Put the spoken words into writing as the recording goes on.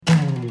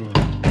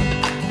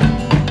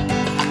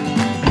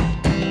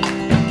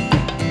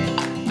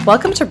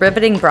Welcome to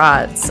Riveting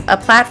Broads, a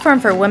platform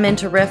for women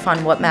to riff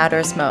on what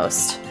matters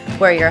most.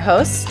 We're your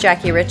hosts,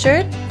 Jacqui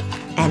Richard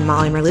and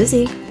Molly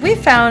Merluzzi. We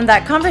found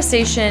that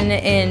conversation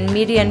in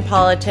media and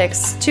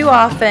politics too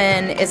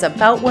often is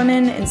about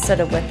women instead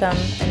of with them,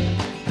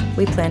 and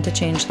we plan to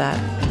change that.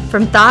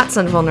 From thoughts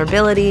on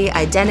vulnerability,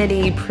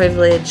 identity,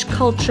 privilege,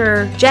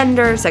 culture,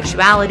 gender,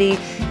 sexuality,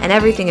 and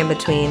everything in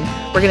between,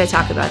 we're going to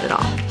talk about it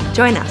all.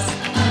 Join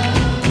us.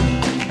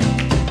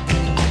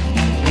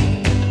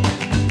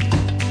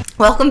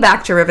 Welcome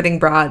back to Riveting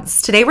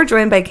Broads. Today we're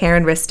joined by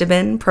Karen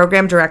Ristuben,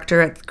 Program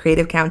Director at the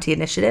Creative County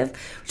Initiative,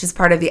 which is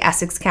part of the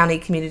Essex County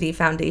Community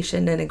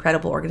Foundation, an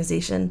incredible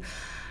organization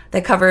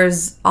that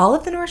covers all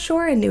of the North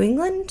Shore in New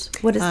England.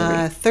 What is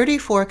the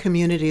 34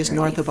 communities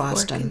north of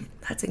Boston.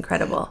 That's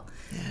incredible.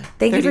 Yeah.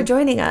 Thank you for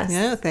joining us.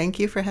 Yeah, thank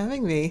you for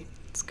having me.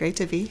 It's great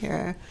to be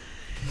here.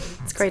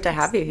 It's great to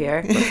have you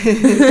here.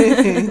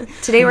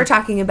 Today we're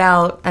talking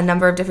about a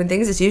number of different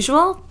things as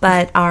usual,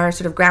 but our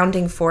sort of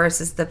grounding force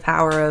is the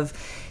power of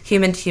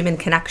human-to-human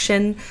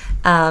connection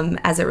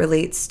as it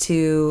relates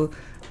to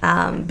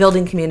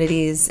building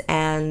communities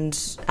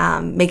and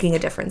making a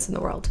difference in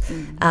the world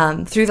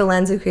through the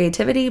lens of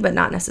creativity, but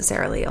not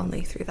necessarily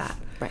only through that.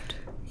 Right.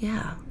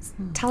 Yeah.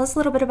 Tell us a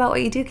little bit about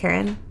what you do,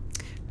 Karen.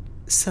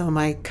 So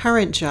my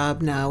current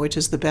job now, which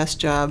is the best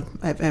job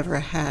I've ever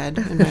had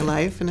in my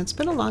life, and it's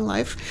been a long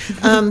life,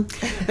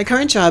 my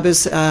current job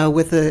is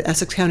with the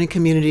Essex County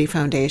Community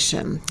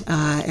Foundation,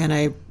 and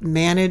I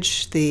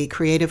manage the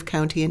Creative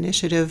County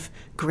Initiative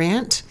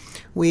grant.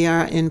 We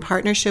are in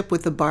partnership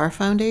with the Barr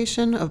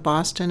Foundation of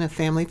Boston, a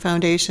family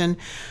foundation,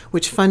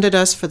 which funded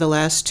us for the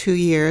last 2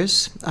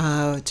 years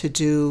to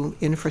do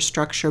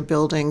infrastructure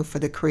building for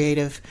the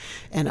creative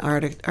and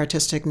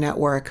artistic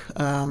network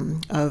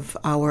of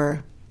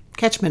our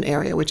catchment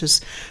area, which is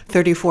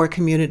 34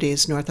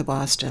 communities north of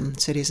Boston,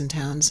 cities and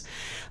towns.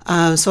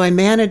 So I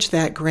manage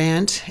that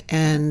grant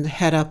and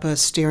head up a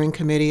steering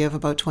committee of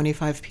about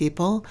 25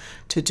 people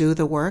to do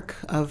the work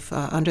of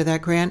under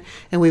that grant.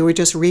 And we were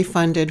just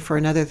refunded for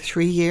another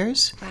 3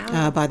 years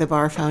by the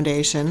Barr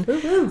Foundation.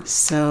 Woo-hoo.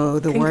 So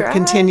the work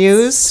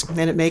continues,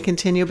 and it may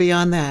continue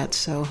beyond that.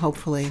 So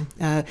hopefully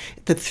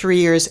the 3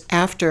 years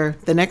after,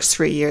 the next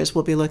 3 years,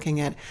 we'll be looking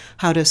at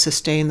how to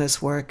sustain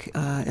this work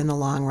in the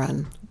long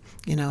run.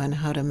 And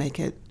how to make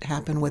it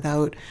happen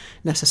without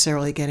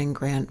necessarily getting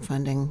grant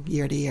funding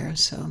year to year.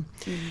 So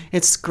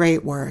it's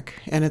great work,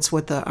 and it's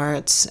what the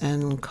arts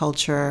and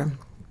culture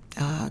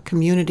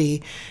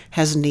community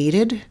has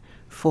needed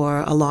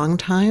for a long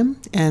time.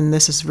 And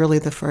this is really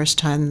the first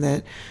time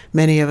that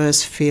many of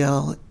us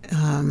feel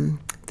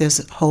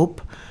there's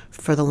hope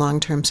for the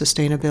long-term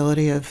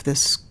sustainability of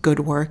this good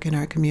work in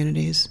our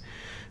communities.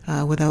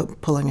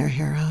 Without pulling our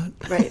hair out.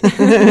 Right.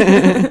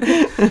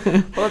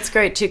 Well, it's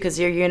great, too, because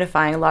you're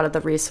unifying a lot of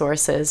the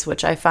resources,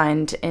 which I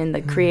find in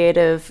the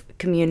creative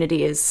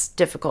community is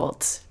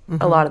difficult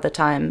a lot of the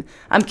time.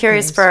 I'm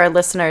curious for our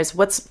listeners,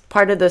 what's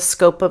part of the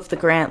scope of the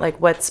grant?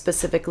 Like, what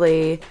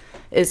specifically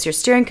is your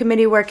steering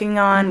committee working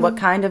on? What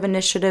kind of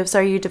initiatives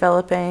are you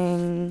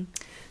developing?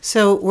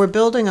 So we're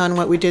building on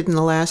what we did in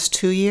the last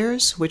 2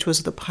 years, which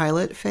was the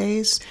pilot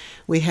phase.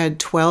 We had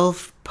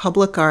 12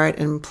 public art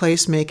and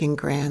placemaking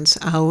grants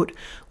out,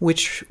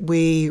 which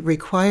we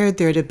required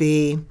there to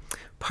be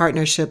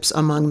partnerships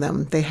among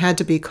them. They had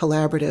to be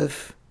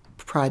collaborative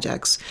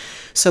projects.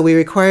 So we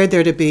required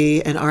there to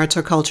be an arts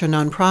or culture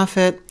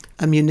nonprofit,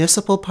 a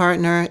municipal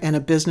partner, and a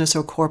business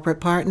or corporate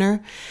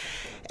partner.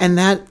 And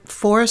that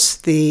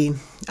forced the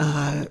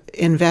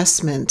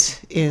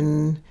investment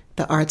in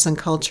the arts and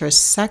culture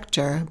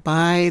sector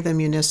by the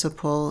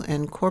municipal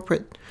and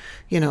corporate,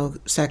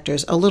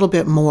 sectors a little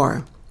bit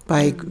more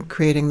by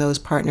creating those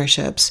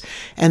partnerships.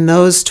 And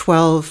those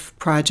 12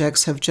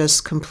 projects have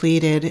just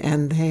completed,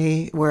 and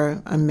they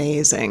were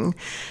amazing.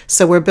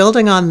 So we're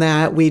building on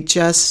that. We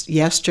just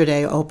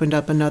yesterday opened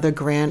up another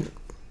grant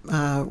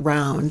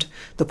round.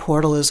 The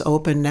portal is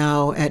open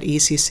now at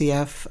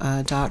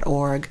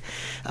eccf.org.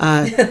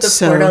 The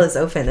portal is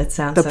open. It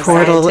sounds the so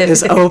portal scientific.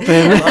 is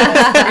open.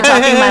 You're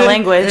talking my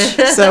language.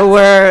 So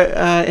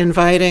we're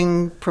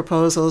inviting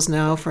proposals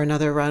now for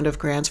another round of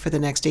grants for the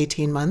next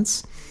 18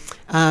 months.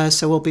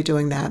 So we'll be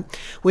doing that.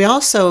 We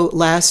also, in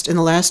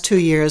the last 2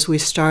 years, we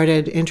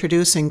started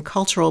introducing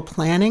cultural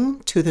planning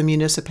to the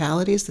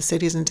municipalities, the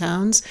cities and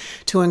towns,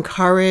 to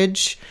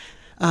encourage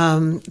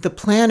the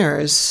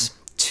planners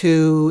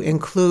to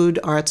include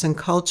arts and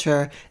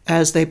culture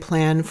as they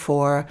plan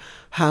for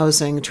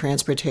housing,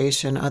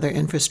 transportation, other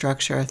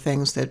infrastructure,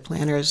 things that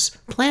planners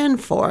plan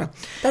for.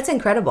 That's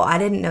incredible. I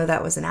didn't know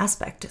that was an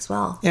aspect as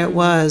well. It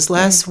was.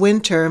 Last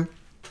winter,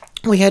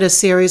 we had a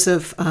series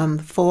of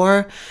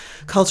 4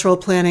 cultural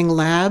planning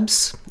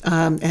labs,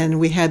 and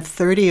we had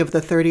 30 of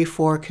the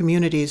 34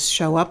 communities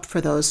show up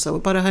for those. So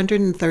about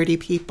 130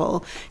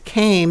 people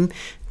came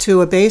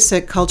to a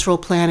basic cultural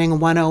planning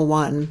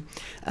 101.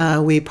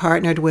 We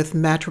partnered with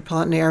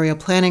Metropolitan Area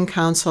Planning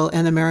Council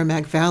and the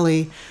Merrimack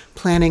Valley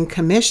Planning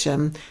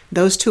Commission.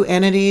 Those two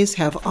entities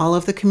have all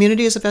of the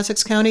communities of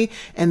Essex County,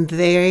 and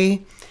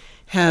they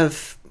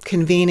have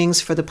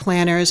convenings for the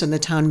planners and the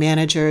town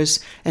managers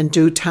and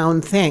do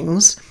town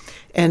things.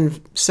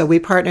 And so we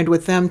partnered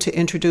with them to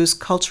introduce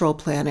cultural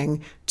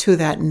planning to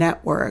that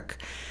network.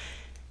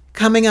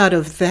 Coming out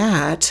of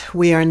that,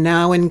 we are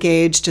now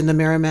engaged in the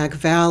Merrimack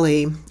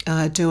Valley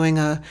doing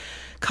a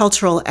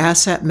cultural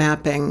asset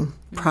mapping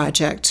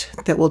project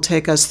that will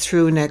take us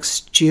through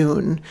next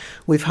June.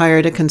 We've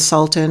hired a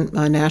consultant,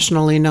 a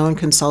nationally known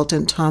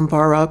consultant, Tom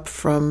Barr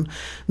from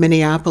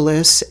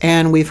Minneapolis,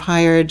 and we've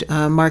hired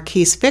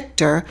Marquise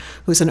Victor,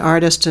 who's an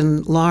artist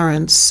in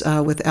Lawrence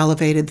with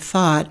Elevated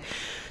Thought,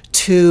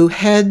 to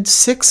head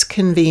 6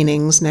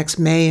 convenings next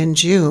May and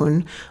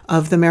June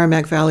of the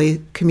Merrimack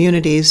Valley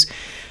communities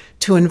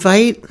to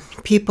invite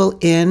people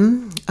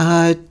in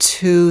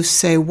to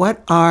say,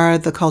 what are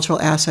the cultural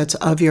assets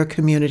of your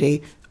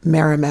community,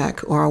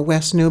 Merrimack or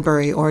West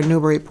Newbury or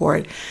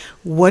Newburyport?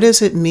 What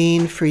does it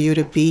mean for you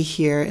to be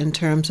here in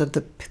terms of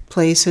the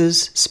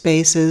places,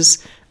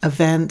 spaces,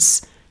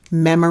 events,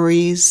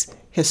 memories,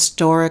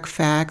 historic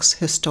facts,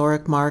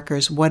 historic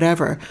markers,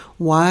 whatever?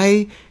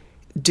 Why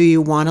do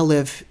you want to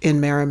live in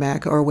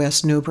Merrimack or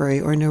West Newbury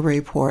or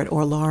Newburyport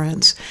or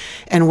Lawrence?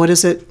 And what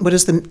is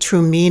the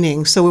true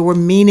meaning? So we're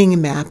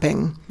meaning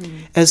mapping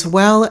as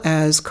well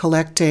as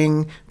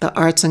collecting the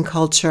arts and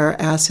culture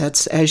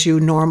assets as you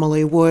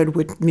normally would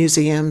with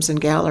museums and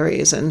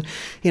galleries and,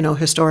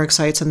 historic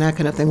sites and that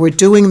kind of thing. We're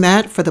doing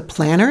that for the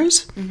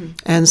planners.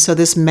 And so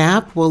this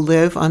map will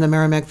live on the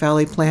Merrimack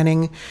Valley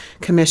Planning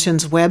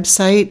Commission's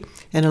website,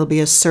 and it'll be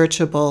a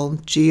searchable,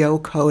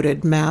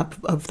 geocoded map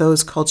of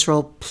those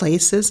cultural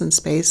places and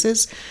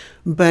spaces.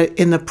 But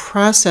in the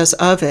process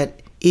of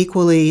it,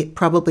 equally,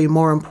 probably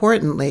more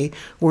importantly,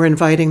 we're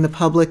inviting the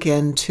public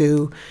in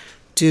to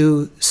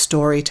do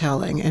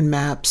storytelling and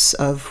maps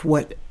of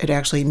what it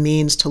actually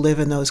means to live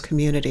in those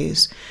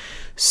communities.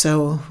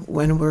 So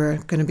when we're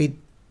going to be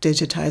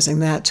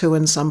digitizing that too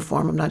in some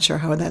form. I'm not sure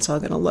how that's all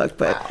going to look,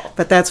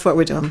 but that's what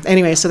we're doing.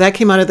 Anyway, so that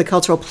came out of the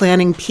cultural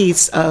planning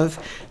piece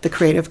of the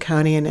Creative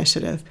County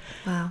Initiative.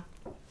 Wow.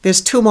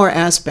 There's 2 more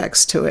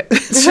aspects to it.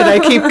 Should I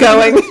keep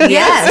going?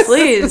 Yes,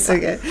 please.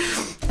 Okay.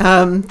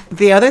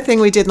 The other thing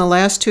we did in the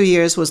last 2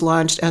 years was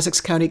launched Essex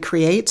County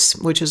Creates,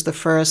 which is the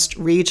first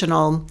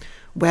regional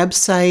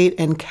website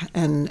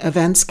and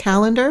events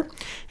calendar,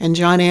 and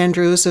John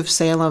Andrews of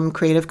Salem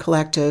Creative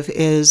Collective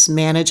is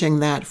managing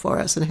that for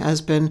us and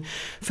has been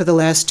for the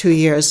last 2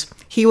 years.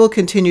 He will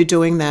continue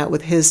doing that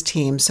with his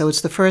team. So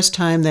it's the first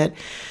time that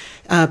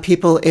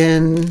people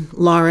in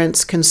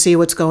Lawrence can see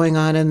what's going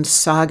on in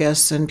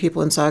Saugus, and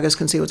people in Saugus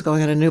can see what's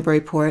going on in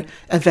Newburyport,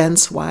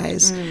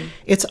 events-wise.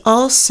 It's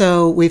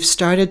also, we've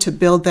started to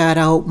build that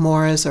out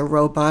more as a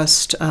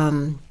robust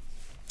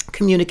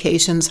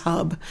communications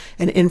hub,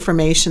 an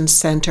information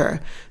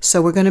center.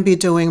 So we're going to be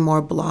doing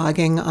more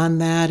blogging on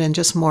that and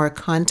just more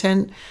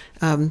content,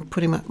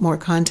 putting more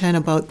content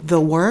about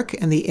the work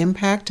and the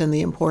impact and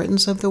the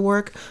importance of the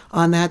work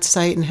on that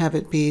site, and have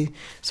it be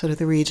sort of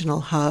the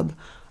regional hub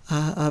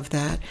of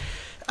that.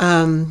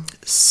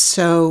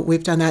 So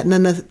we've done that. And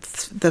then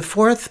the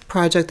 4th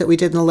project that we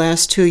did in the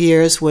last 2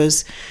 years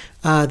was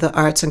the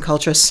Arts and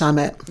Culture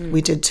Summit.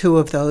 We did 2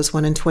 of those,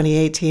 one in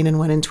 2018 and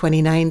one in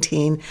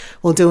 2019.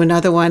 We'll do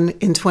another one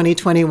in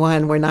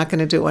 2021. We're not going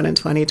to do one in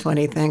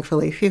 2020,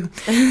 thankfully. Phew.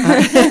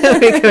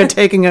 We were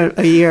taking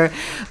a year.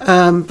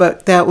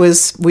 But that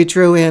was, we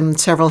drew in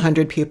several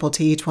hundred people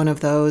to each one of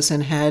those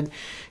and had,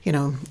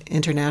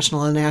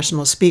 international and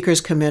national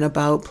speakers come in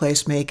about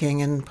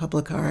placemaking and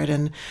public art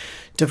and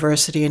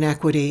diversity and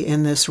equity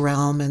in this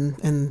realm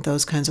and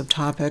those kinds of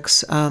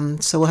topics.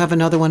 So we'll have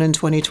another one in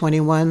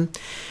 2021.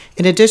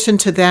 In addition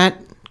to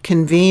that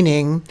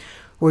convening,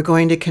 we're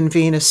going to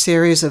convene a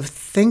series of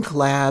Think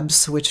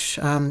Labs, which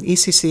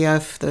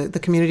ECCF, the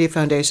Community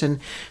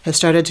Foundation, has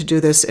started to do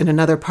this in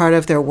another part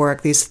of their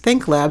work, these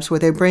Think Labs, where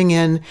they bring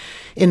in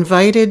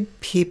invited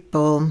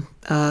people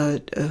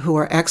who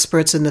are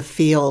experts in the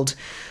field.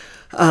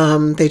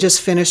 They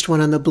just finished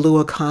one on the blue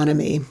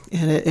economy,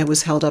 and it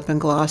was held up in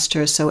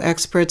Gloucester. So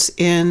experts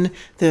in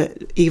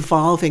the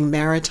evolving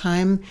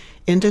maritime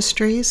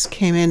industries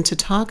came in to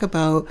talk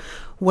about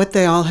what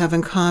they all have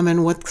in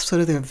common, what sort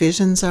of their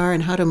visions are,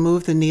 and how to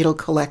move the needle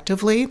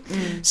collectively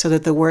so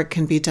that the work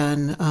can be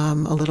done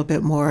a little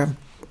bit more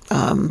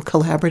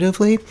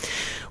collaboratively.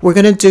 We're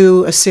going to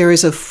do a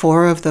series of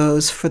 4 of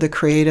those for the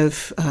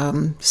creative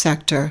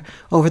sector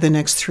over the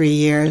next 3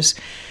 years.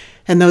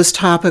 And those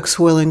topics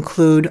will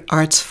include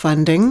arts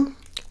funding,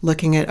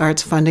 looking at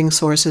arts funding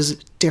sources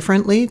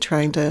differently,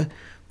 trying to,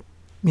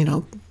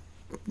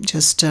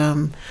 just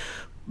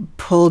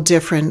pull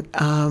different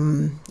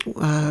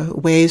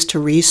ways to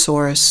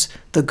resource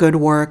the good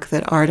work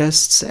that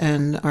artists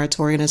and arts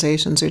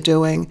organizations are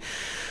doing.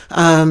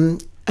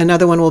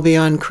 Another one will be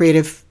on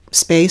creative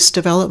space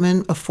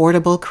development,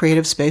 affordable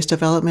creative space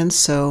development,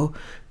 so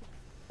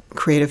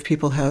creative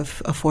people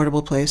have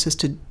affordable places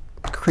to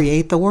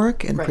create the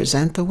work and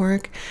present the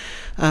work.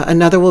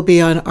 Another will be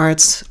on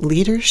arts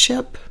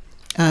leadership.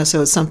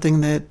 So it's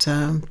something that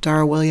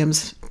Dara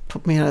Williams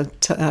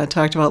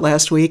talked about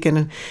last week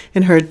in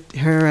her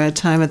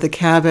time at the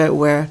Cabot,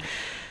 where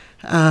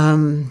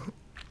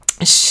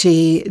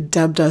She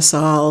dubbed us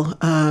all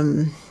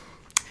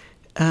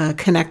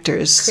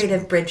connectors.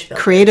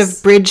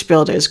 Creative bridge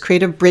builders.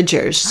 Creative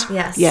bridgers.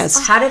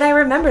 Yes. How did I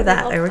remember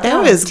that?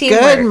 That was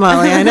good,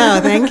 Molly. I know.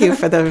 Thank you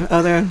for the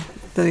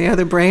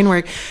other brain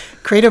work.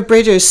 Creative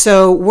bridgers.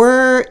 So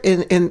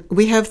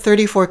we have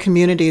 34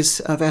 communities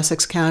of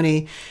Essex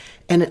County,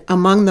 and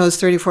among those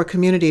 34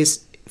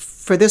 communities,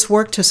 for this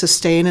work to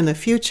sustain in the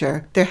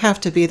future, there have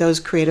to be those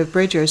creative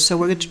bridgers. So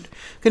we're going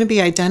to be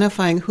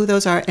identifying who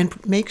those are and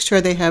make sure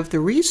they have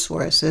the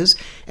resources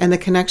and the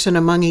connection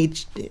among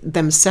each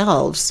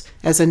themselves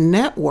as a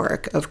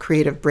network of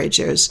creative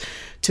bridgers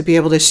to be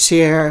able to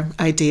share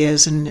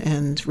ideas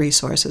and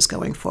resources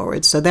going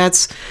forward. So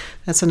that's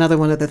another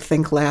one of the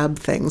Think Lab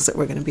things that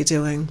we're going to be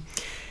doing.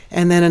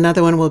 And then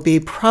another one will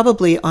be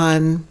probably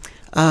on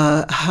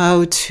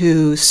how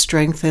to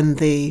strengthen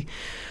the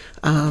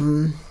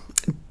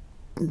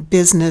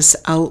business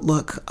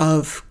outlook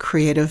of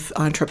creative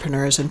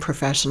entrepreneurs and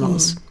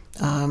professionals,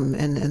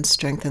 and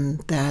strengthen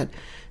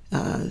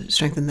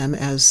them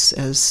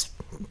as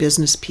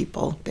business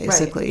people,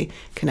 basically,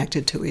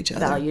 connected to each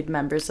other. Valued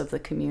members of the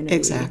community.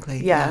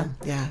 Exactly. Yeah.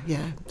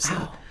 So,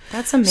 wow.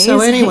 That's amazing. So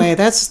anyway,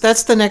 that's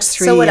the next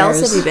 3 years. So what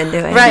else have you been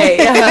doing?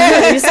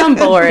 Right. You sound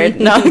bored.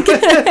 No, I'm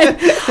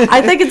kidding.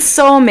 I think it's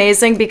so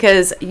amazing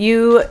because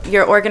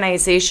your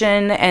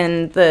organization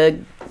and the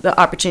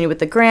opportunity with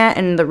the grant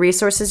and the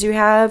resources you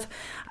have,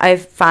 I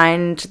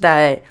find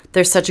that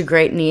there's such a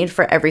great need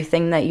for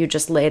everything that you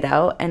just laid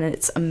out, and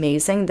it's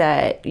amazing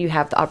that you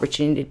have the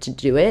opportunity to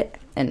do it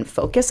and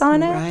focus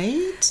on it,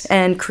 right?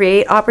 And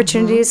create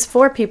opportunities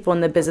for people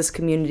in the business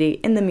community,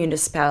 in the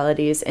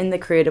municipalities, in the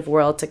creative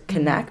world to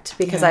connect,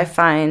 because I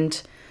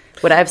find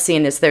what I've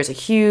seen is there's a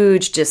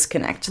huge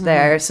disconnect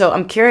there. So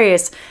I'm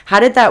curious, how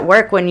did that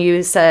work when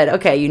you said,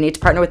 okay, you need to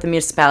partner with the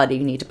municipality,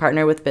 you need to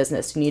partner with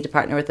business, you need to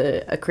partner with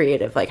a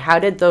creative? Like, how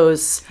did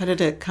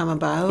it come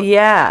about?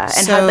 Yeah,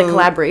 and how did the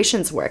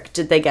collaborations work?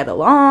 Did they get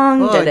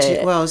along? Well,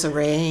 it was a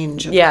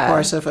range, of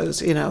course, of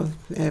us,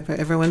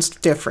 everyone's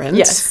different.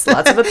 Yes,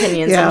 lots of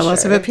opinions. Yeah,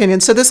 lots of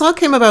opinions. So this all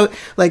came about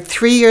like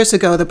 3 years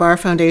ago. The Barr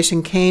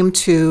Foundation came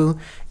to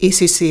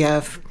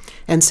ECCF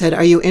and said,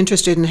 are you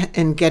interested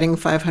in getting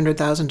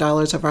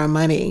 $500,000 of our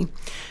money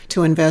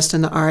to invest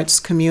in the arts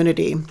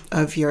community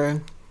of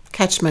your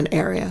catchment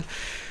area?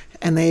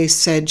 And they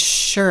said,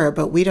 sure,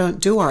 but we don't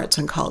do arts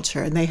and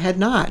culture. And they had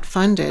not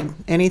funded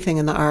anything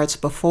in the arts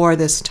before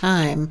this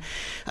time.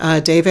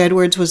 Dave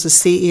Edwards was the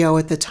CEO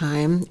at the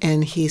time,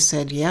 and he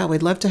said, yeah,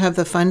 we'd love to have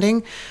the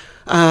funding.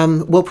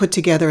 We'll put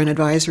together an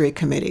advisory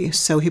committee.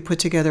 So he put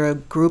together a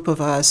group of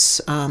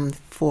us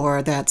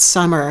for that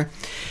summer.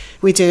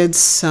 We did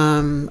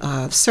some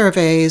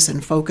surveys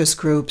and focus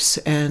groups,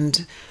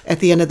 and at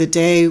the end of the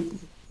day,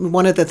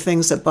 one of the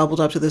things that bubbled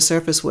up to the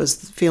surface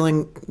was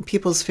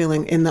people's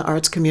feeling in the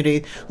arts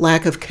community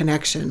lack of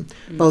connection,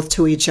 both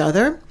to each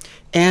other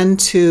and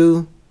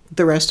to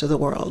the rest of the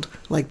world.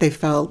 Like they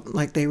felt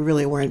like they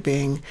really weren't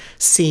being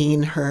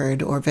seen,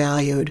 heard, or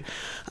valued.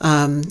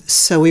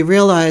 So we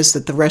realized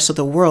that the rest of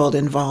the world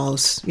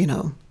involves,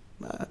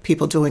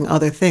 people doing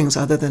other things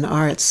other than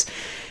arts.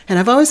 And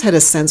I've always had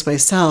a sense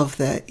myself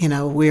that,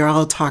 we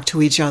all talk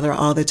to each other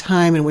all the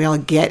time and we all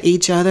get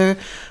each other.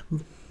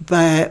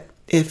 But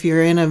if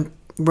you're in a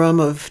room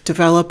of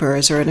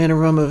developers or in a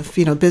room of,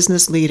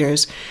 business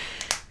leaders,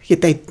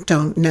 they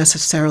don't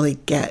necessarily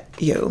get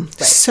you. Right.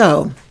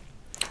 So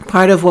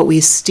part of what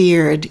we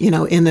steered,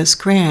 in this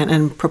grant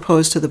and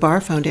proposed to the Barr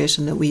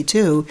Foundation that we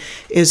do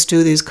is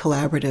do these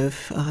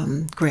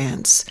collaborative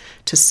grants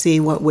to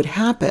see what would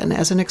happen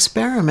as an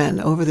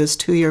experiment over this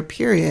 2-year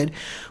period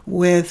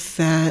with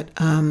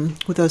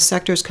those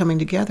sectors coming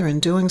together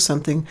and doing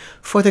something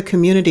for the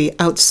community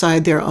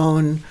outside their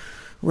own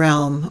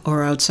realm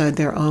or outside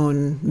their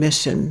own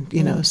mission,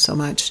 so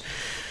much.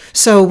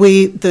 So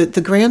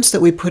the grants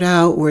that we put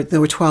out there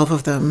were 12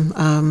 of them,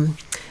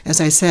 as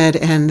I said,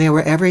 and they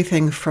were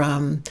everything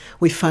from,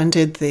 we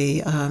funded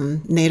the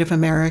Native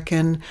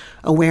American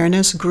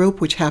Awareness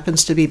Group, which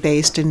happens to be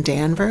based in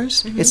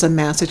Danvers. Mm-hmm. It's a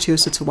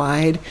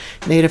Massachusetts-wide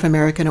Native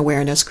American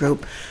Awareness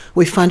Group.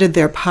 We funded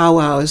their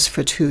powwows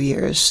for 2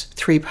 years,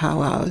 3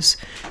 powwows,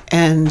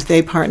 and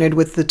they partnered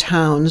with the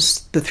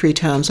 3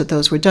 towns that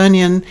those were done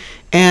in,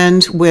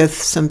 and with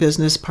some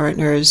business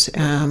partners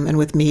and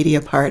with media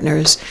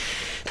partners.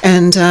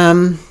 And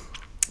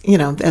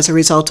as a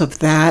result of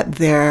that,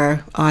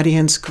 their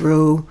audience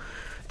grew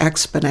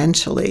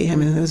exponentially. I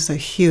mean, it was a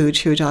huge,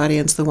 huge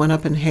audience. The one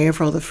up in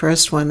Haverhill, the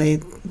first one,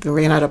 they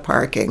ran out of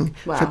parking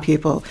for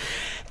people.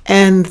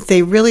 And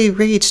they really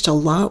reached a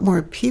lot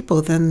more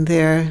people than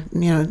their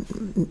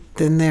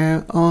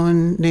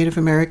own Native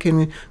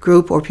American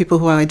group or people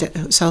who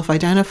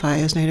self-identify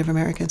as Native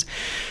Americans.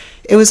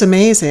 It was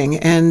amazing,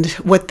 and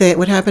what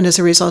happened as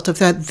a result of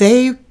that,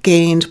 they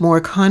gained more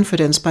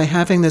confidence by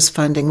having this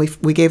funding.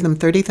 We gave them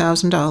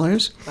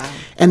 $30,000,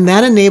 and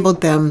that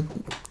enabled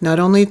them not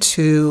only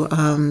to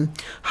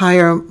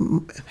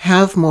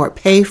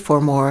pay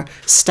for more,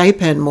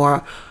 stipend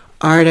more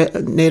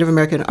Native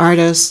American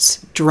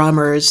artists,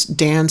 drummers,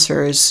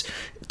 dancers,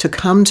 to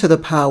come to the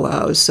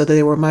powwows, so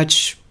they were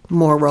much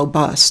more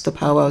robust, the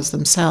powwows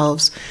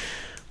themselves.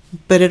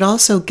 But it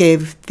also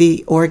gave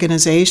the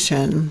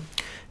organization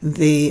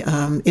the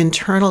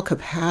internal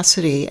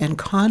capacity and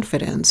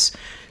confidence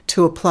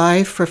to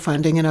apply for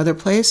funding in other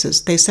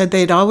places. They said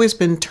they'd always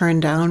been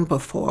turned down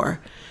before.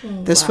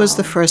 This was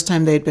the first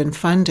time they'd been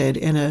funded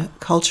in a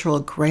cultural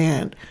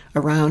grant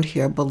around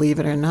here, believe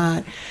it or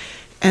not.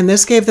 And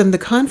this gave them the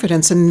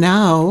confidence, and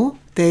now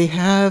they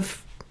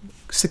have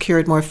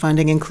secured more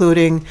funding,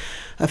 including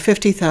a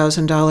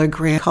 $50,000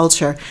 grant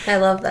culture. I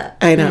love that.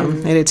 I know,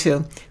 I do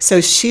too.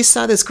 So she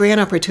saw this grant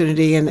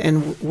opportunity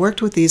and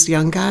worked with these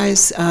young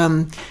guys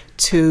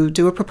to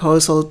do a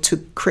proposal to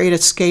create a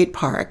skate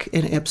park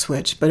in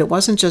Ipswich. But it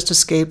wasn't just a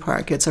skate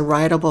park, it's a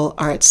rideable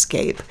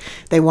artscape.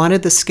 They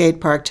wanted the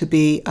skate park to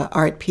be an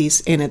art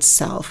piece in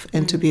itself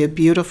and to be a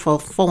beautiful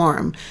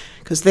form,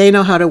 because they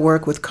know how to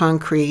work with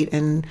concrete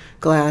and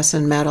glass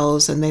and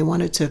metals, and they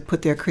wanted to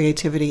put their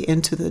creativity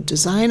into the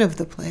design of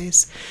the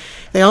place.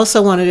 They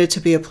also wanted it to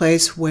be a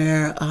place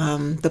where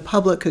the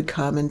public could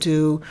come and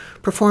do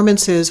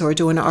performances or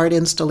do an art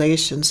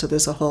installation. So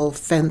there's a whole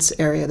fence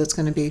area that's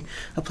going to be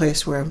a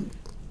place where,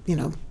 you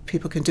know,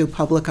 people can do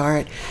public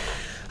art.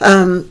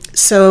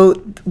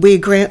 So we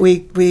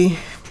granted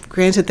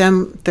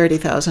them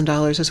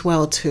 $30,000 as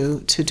well to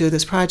do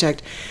this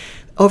project.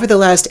 Over the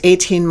last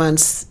 18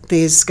 months,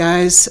 these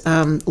guys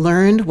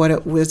learned what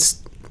it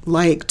was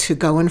like to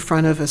go in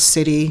front of a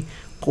city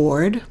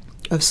board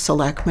of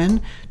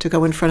selectmen, to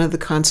go in front of the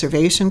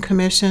Conservation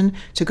Commission,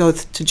 to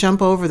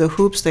jump over the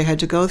hoops they had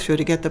to go through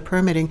to get the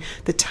permitting.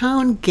 The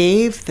town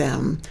gave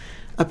them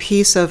a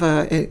piece of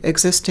an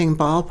existing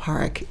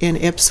ballpark in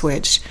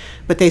Ipswich,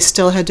 but they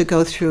still had to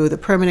go through the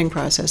permitting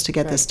process to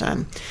get this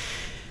done.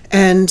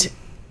 And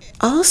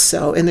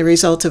also, in the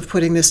result of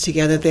putting this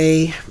together,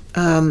 they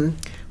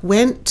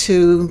went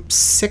to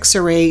 6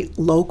 or 8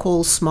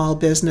 local small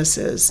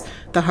businesses,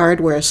 the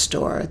hardware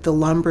store, the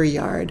lumber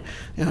yard,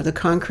 the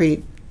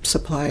concrete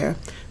supplier,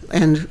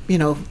 and,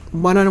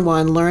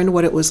 one-on-one learned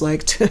what it was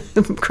like to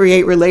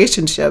create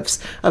relationships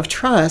of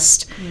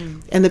trust.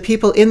 And the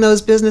people in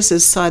those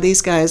businesses saw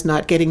these guys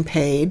not getting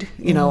paid.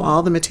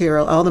 All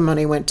the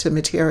money went to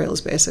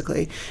materials,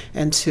 basically,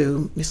 and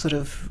to sort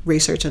of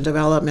research and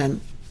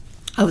development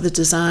of the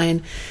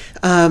design.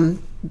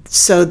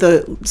 So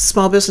the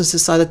small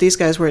businesses saw that these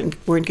guys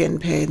weren't getting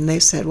paid, and they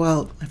said,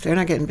 well, if they're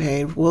not getting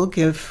paid, we'll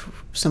give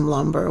some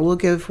lumber, we'll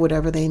give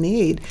whatever they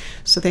need.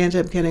 So they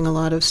ended up getting a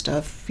lot of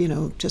stuff,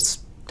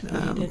 just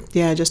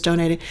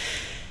donated.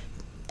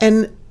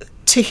 And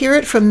to hear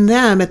it from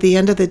them at the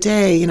end of the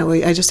day,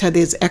 I just had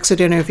these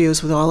exit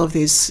interviews with all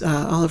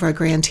of our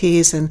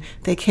grantees, and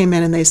they came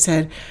in and they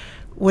said,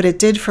 what it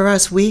did for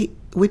us, we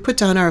put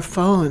down our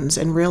phones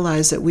and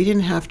realized that we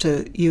didn't have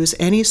to use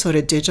any sort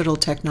of digital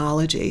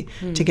technology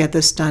to get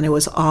this done. It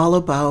was all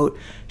about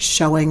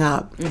showing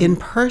up in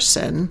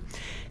person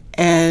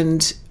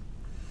and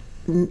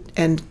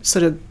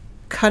sort of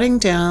cutting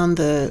down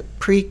the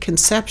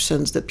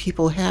preconceptions that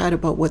people had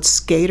about what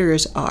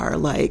skaters are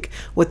like,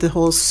 what the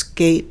whole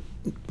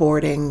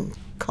skateboarding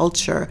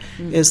culture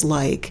is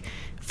like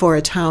for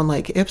a town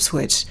like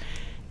Ipswich.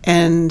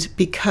 And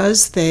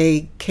because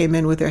they came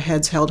in with their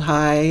heads held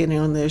high,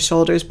 and their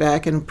shoulders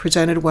back and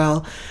presented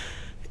well,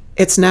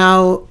 it's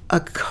now a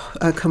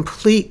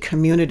complete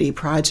community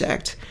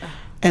project.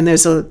 And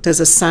there's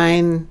a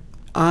sign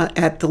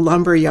at the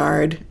lumber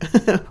yard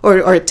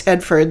or at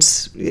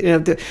Tedford's,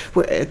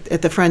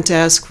 at the front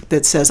desk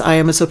that says, "I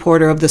am a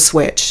supporter of the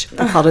Switch."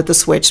 I called it the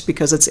Switch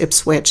because it's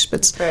Ipswich,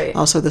 but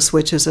also the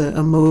Switch is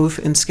a move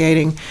in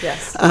skating.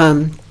 Yes.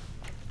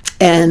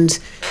 And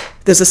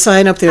there's a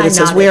sign up there that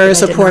says, "We are a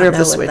supporter of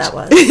the Switch." That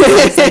was.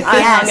 It's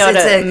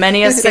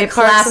a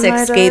classic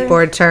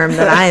skateboard term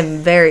that I'm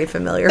very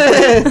familiar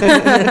with.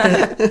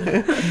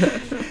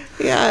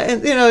 Yeah,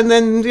 and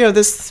then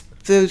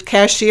the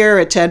cashier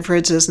at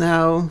Tedford's is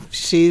now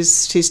she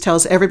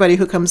tells everybody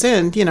who comes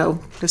in,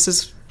 this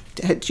is,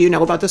 do you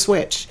know about the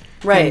Switch?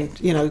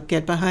 Right. And,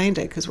 get behind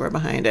it because we're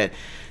behind it.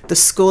 The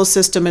school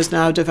system is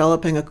now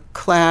developing a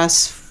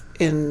class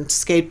in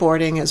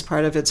skateboarding as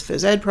part of its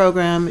phys ed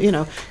program.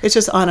 It's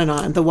just on and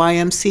on. The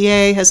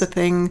YMCA has a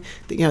thing.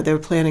 They're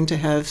planning to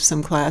have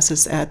some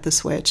classes at the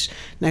Switch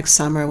next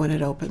summer when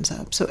it opens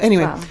up. So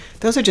anyway,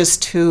 Those are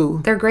just two.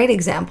 They're great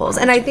examples.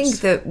 Projects. And I think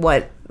that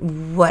what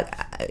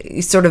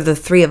sort of the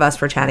three of us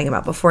were chatting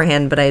about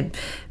beforehand, but I'd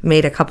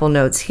made a couple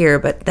notes here,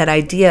 but that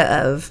idea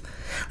of,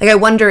 I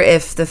wonder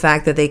if the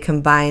fact that they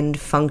combined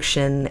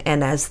function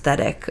and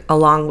aesthetic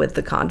along with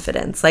the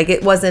confidence,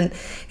 it wasn't,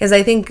 because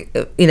I think,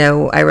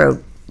 I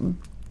wrote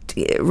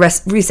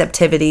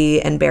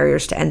receptivity and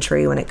barriers to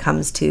entry when it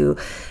comes to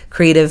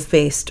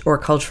creative-based or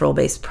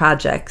cultural-based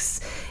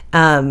projects.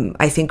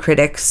 I think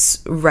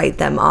critics write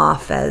them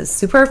off as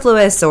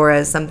superfluous or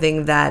as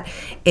something that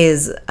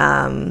is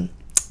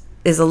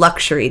a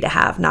luxury to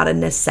have, not a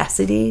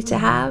necessity to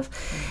have.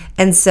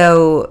 And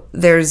so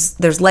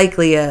there's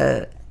likely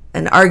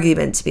an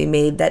argument to be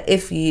made that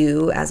if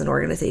you, as an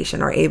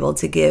organization, are able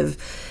to give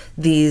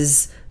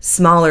these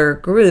smaller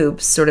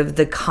groups sort of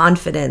the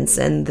confidence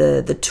and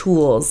the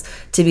tools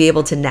to be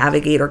able to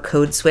navigate or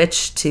code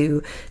switch,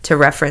 to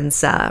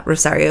reference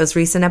Rosario's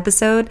recent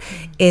episode,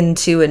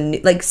 into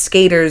like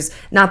skaters,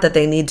 not that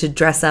they need to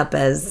dress up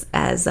as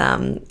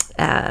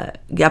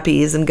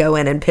yuppies and go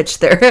in and pitch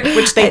their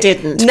which they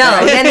didn't. No,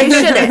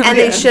 and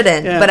they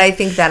shouldn't. Yeah. But I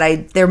think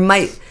that there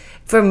might,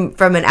 from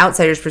an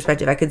outsider's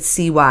perspective, I could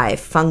see why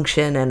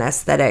function and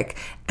aesthetic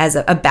as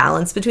a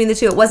balance between the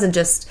two. It wasn't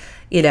just,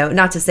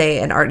 not to say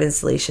an art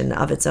installation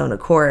of its own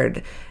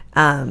accord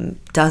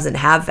doesn't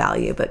have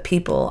value, but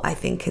people, I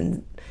think,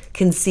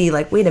 can see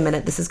like, wait a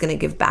minute, this is going to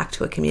give back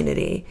to a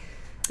community.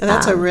 And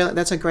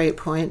that's a great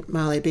point,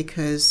 Molly,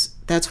 because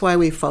that's why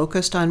we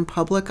focused on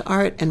public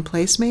art and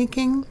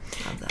placemaking.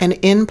 And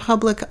in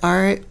public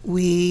art,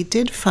 we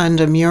did fund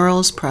a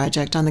murals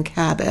project on the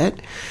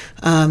Cabot,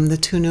 the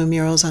 2 new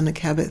murals on the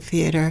Cabot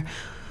Theater.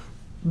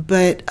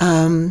 But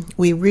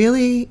we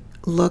really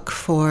look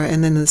for,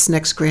 and then this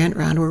next grant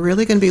round, we're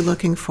really going to be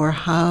looking for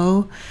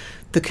how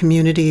the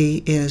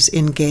community is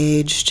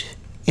engaged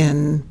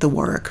in the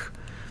work,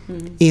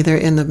 either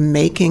in the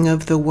making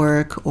of the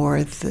work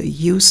or the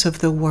use of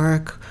the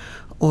work,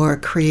 or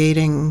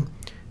creating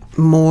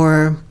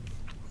more,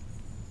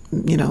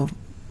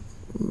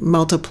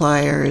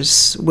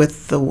 multipliers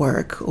with the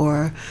work,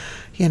 or,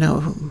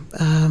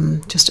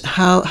 just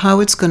how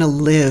it's going to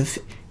live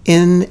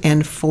in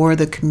and for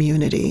the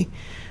community.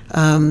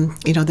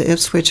 The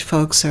Ipswich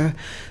folks are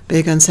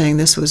big on saying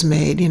this was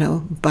made,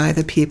 by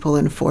the people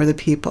and for the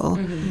people.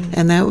 Mm-hmm.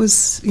 And that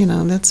was,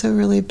 that's a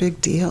really big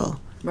deal.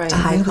 Right. It's a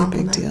high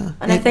compliment. Big deal.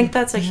 And I think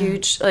that's a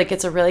huge,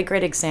 it's a really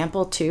great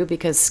example too,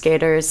 because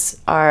skaters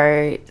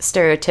are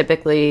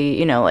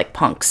stereotypically, like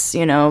punks,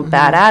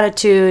 bad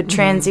attitude,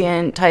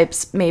 transient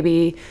types,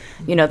 maybe,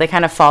 they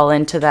kind of fall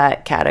into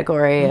that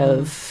category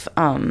of,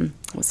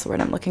 what's the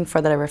word I'm looking for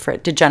that I refer to?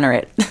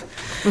 Degenerate.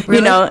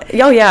 Really?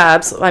 Oh yeah,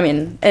 absolutely. I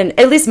mean, and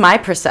at least my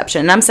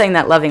perception, and I'm saying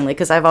that lovingly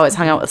because I've always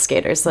hung out with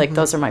skaters. Like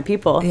those are my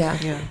people.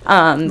 Yeah.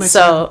 My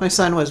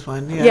son was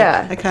one.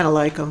 Yeah. I kind of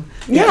like him.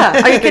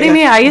 Yeah. Are you kidding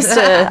me?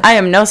 I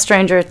am no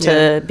stranger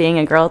to being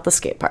a girl at the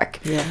skate park.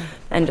 Yeah.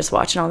 And just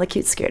watching all the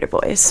cute skater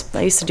boys.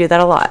 I used to do that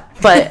a lot.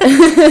 But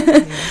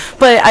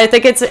but I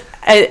think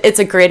it's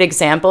a great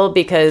example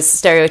because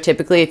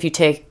stereotypically if you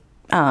take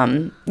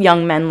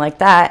young men like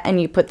that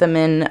and you put them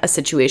in a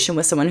situation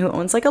with someone who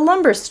owns like a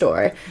lumber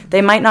store,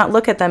 they might not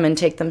look at them and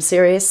take them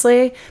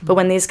seriously. But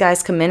when these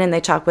guys come in and they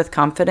talk with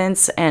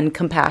confidence and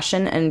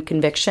compassion and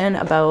conviction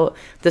about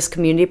this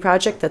community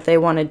project that they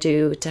want to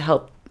do to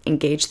help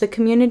engage the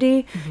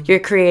community, you're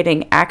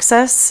creating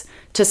access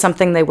to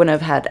something they wouldn't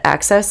have had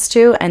access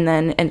to. And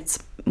then it's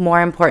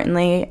more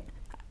importantly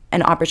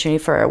an opportunity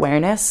for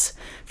awareness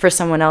for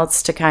someone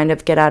else to kind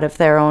of get out of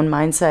their own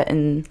mindset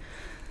and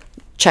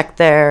check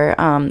their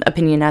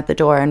opinion at the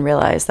door and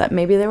realize that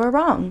maybe they were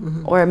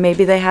wrong, or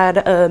maybe they had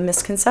a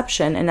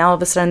misconception and now all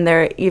of a sudden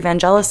they're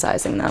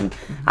evangelicizing them.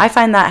 I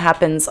find that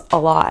happens a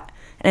lot,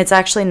 and it's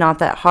actually not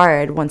that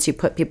hard once you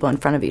put people in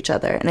front of each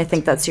other. And I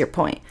think that's your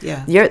point.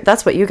 Yeah,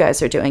 that's what you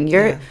guys are doing.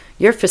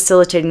 You're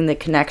facilitating the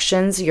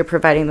connections. You're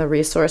providing the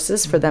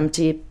resources for them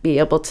to be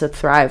able to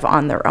thrive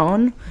on their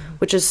own,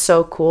 which is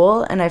so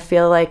cool. And I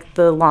feel like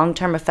the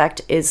long-term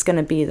effect is going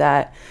to be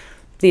that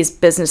these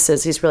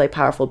businesses, these really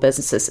powerful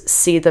businesses,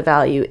 see the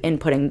value in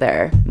putting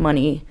their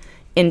money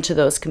into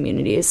those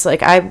communities.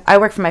 Like I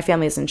work for my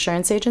family's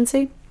insurance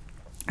agency.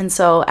 And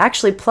so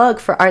actually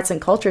plug for Arts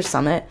and Culture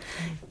Summit.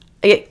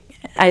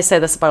 I say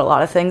this about a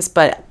lot of things,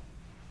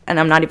 and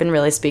I'm not even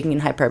really speaking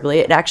in hyperbole,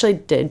 it actually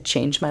did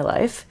change my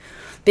life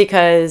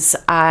because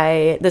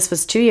this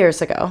was 2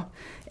 years ago.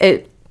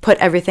 It put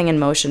everything in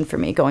motion for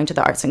me going to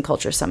the Arts and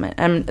Culture Summit.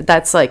 And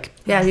that's like...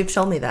 Yeah, you've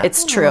shown me that.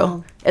 It's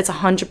true. It's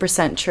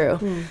 100%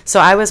 true. So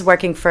I was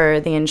working for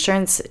the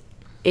insurance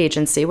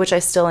agency, which I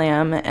still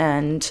am,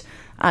 and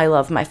I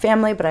love my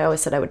family, but I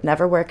always said I would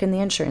never work in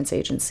the insurance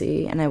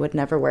agency and I would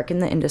never work in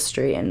the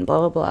industry and blah,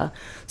 blah, blah.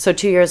 So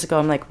 2 years ago,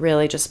 I'm like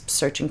really just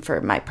searching for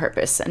my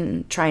purpose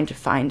and trying to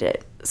find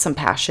some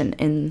passion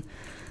in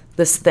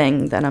this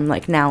thing that I'm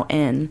like now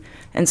in.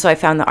 And so I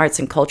found the Arts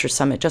and Culture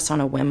Summit just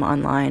on a whim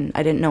online.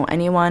 I didn't know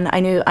anyone.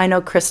 I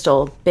know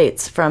Crystal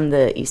Bates from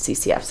the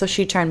ECCF, so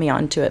she turned me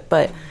on to it.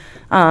 But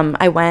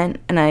I went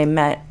and I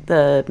met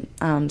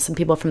some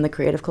people from the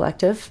Creative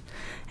Collective,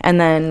 and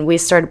then we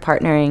started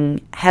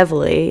partnering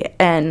heavily.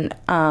 And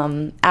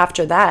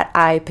after that,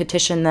 I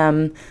petitioned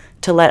them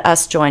to let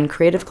us join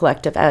Creative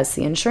Collective as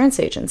the insurance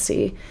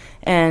agency.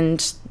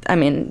 And I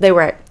mean, they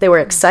were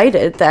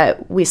excited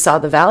that we saw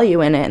the value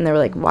in it, and they were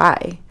like,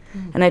 why?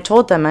 And I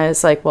told them, I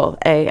was like, well,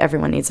 A,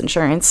 everyone needs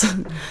insurance,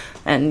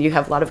 and you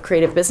have a lot of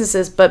creative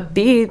businesses, but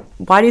B,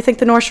 why do you think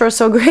the North Shore is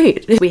so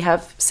great? We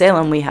have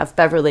Salem, we have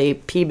Beverly,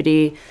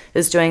 Peabody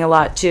is doing a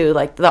lot too.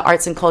 Like the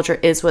arts and culture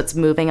is what's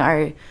moving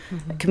our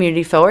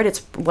community forward. It's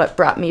what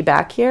brought me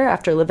back here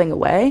after living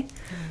away.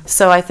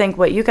 So I think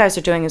what you guys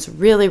are doing is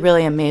really,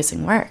 really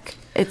amazing work.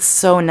 It's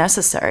so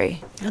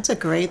necessary. That's a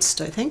great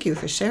story. Thank you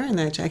for sharing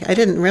that, Jacqui. I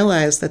didn't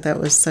realize that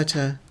was such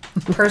a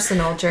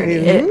personal journey.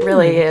 It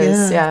really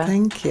is. Yeah.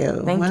 Thank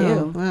you. Thank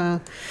you.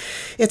 Wow.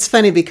 It's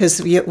funny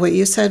because what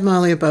you said,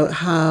 Molly, about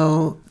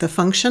how the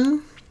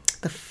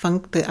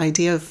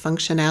idea of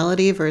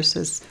functionality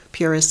versus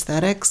pure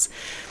aesthetics,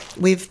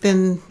 we've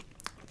been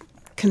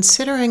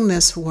considering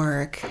this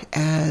work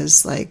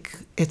as like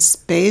it's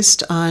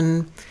based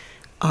on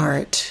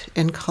art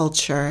and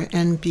culture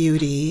and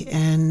beauty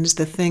and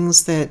the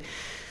things that,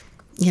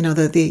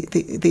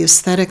 the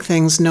aesthetic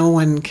things no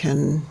one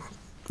can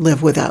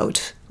live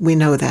without. We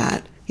know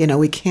that.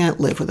 We can't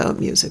live without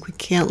music. We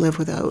can't live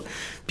without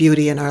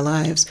beauty in our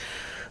lives.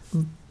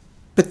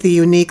 But the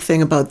unique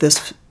thing about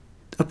this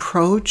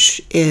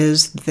approach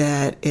is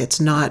that it's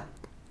not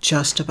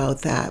just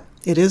about that.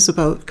 It is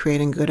about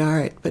creating good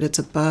art, but it's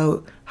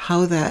about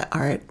how that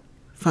art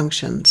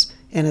functions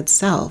in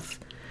itself.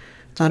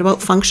 It's not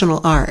about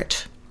functional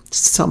art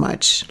so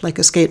much. Like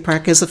a skate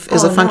park is a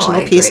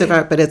functional piece of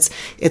art, but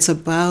it's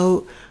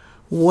about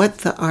what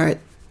the art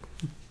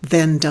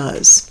then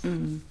does.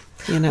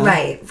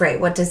 Right.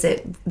 What does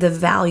the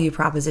value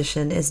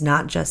proposition is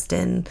not just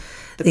in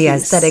the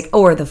aesthetic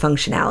or the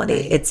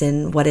functionality. Right. It's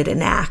in what it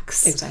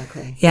enacts.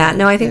 Exactly. Yeah.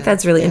 No, I think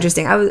that's really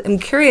interesting. I'm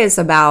curious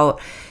about,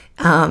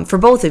 for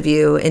both of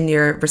you in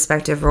your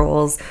respective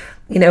roles,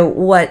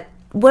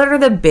 what are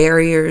the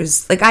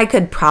barriers? Like, I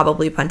could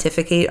probably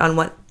pontificate on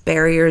what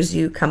barriers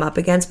you come up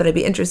against, but I'd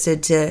be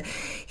interested to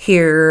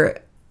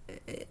hear.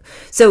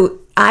 So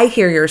I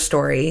hear your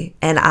story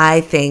and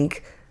I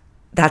think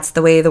that's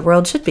the way the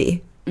world should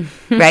be,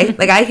 right?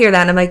 Like, I hear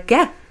that and I'm like,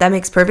 yeah, that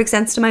makes perfect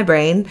sense to my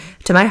brain,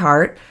 to my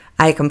heart.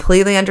 I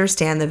completely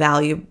understand the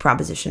value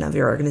proposition of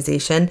your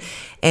organization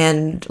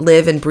and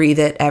live and breathe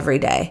it every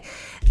day.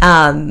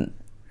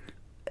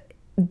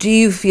 Do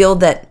you feel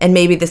that, and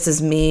maybe this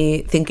is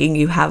me thinking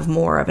you have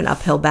more of an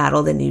uphill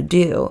battle than you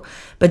do,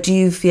 but do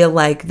you feel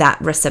like that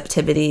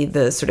receptivity,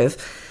 the sort of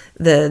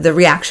the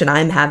reaction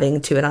I'm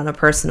having to it on a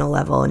personal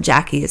level, and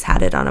Jacqui has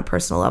had it on a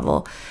personal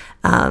level,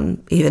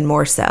 even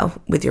more so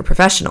with your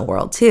professional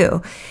world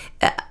too.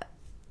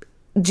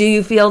 Do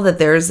you feel that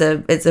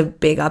it's a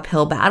big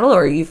uphill battle,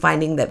 or are you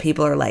finding that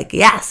people are like,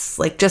 yes,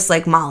 like just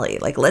like Molly,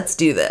 like let's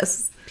do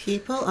this?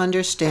 People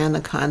understand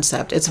the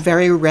concept. It's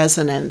very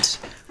resonant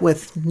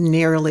with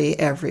nearly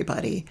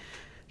everybody.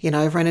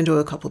 I've run into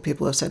a couple of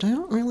people who have said, I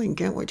don't really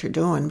get what you're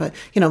doing, but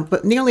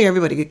nearly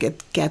everybody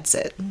gets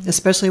it,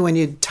 especially when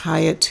you tie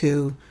it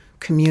to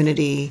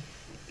community,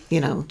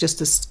 just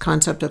this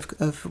concept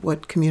of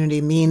what community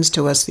means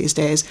to us these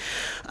days.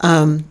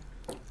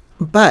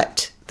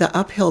 But the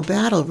uphill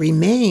battle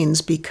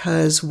remains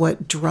because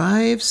what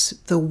drives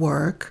the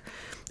work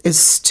is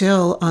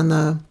still on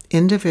the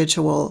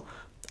individual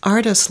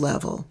artist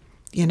level,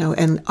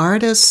 and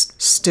artists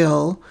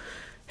still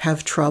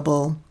have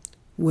trouble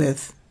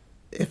with,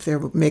 if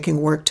they're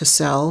making work to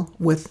sell,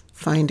 with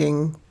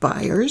finding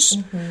buyers.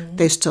 Mm-hmm.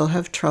 They still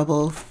have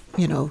trouble,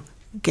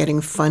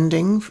 getting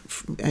funding,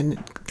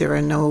 and there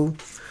are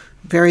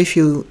very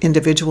few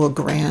individual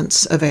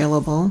grants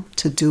available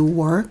to do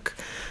work.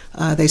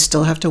 They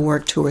still have to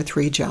work 2 or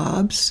 3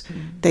 jobs.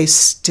 Mm-hmm. They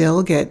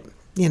still get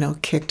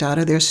kicked out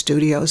of their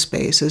studio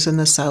spaces in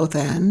the South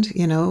End,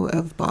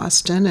 of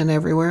Boston and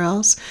everywhere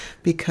else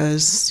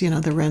because,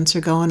 the rents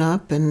are going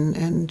up and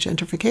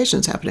gentrification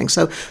is happening.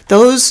 So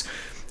those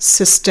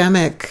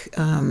systemic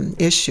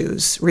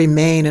issues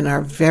remain and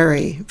are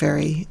very,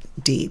 very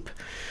deep.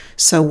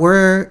 So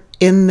we're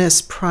in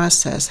this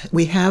process.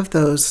 We have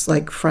those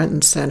like front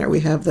and center.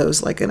 We have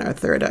those like in our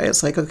third eye.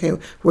 It's like, okay,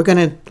 we're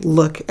going to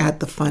look at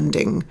the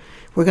funding.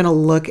 We're going to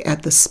look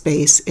at the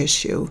space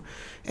issue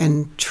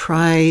and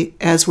try,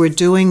 as we're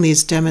doing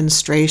these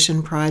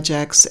demonstration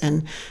projects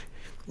and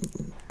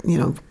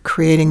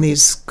creating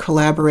these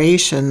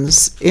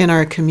collaborations in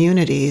our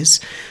communities,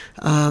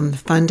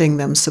 funding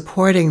them,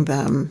 supporting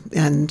them,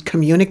 and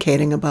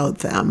communicating about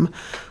them,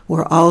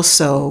 we're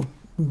also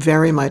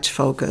very much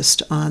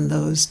focused on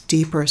those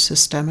deeper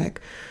systemic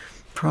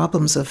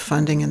problems of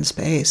funding and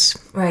space.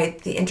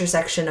 Right, the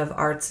intersection of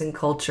arts and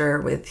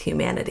culture with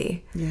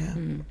humanity. Yeah.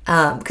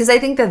 Because I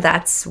think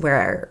that's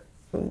where,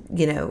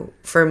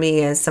 for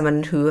me as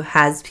someone who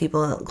has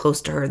people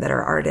close to her that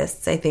are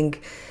artists, I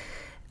think,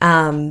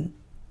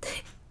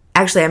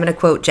 actually I'm going to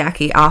quote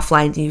Jacqui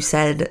offline. You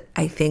said,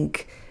 I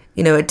think,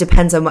 it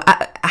depends on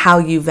how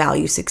you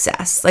value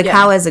success. Like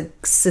how as a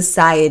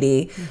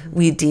society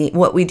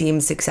what we deem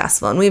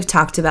successful. And we've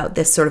talked about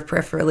this sort of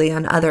peripherally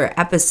on other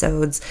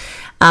episodes.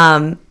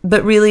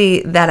 But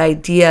really that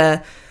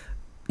idea,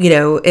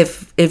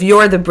 if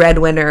you're the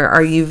breadwinner,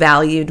 are you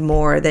valued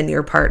more than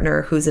your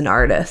partner who's an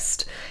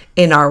artist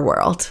in our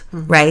world,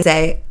 right?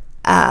 Say,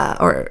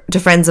 or to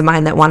friends of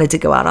mine that wanted to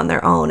go out on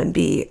their own and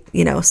be,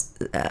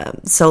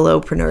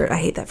 solopreneur. I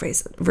hate that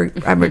phrase.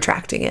 I'm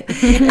retracting it.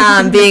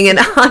 Being an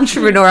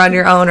entrepreneur on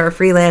your own or a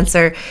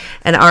freelancer,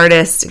 an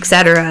artist,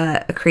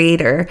 etc., a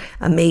creator,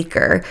 a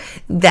maker,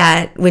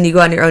 that when you go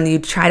on your own, you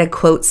try to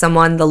quote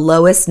someone, the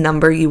lowest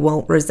number you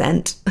won't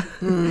resent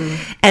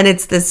And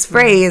it's this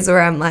phrase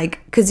where I'm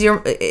like, because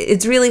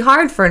it's really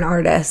hard for an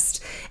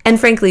artist, and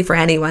frankly for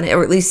anyone,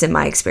 or at least in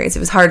my experience, it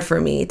was hard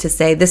for me to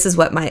say, this is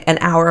what an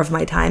hour of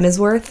my time is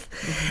worth.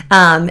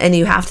 And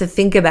you have to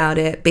think about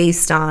it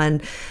based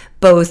on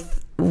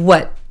both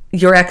what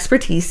your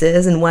expertise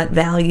is and what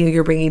value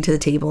you're bringing to the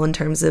table in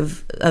terms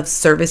of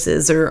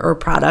services or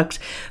product,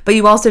 but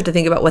you also have to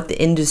think about what the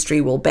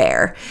industry will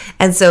bear.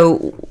 And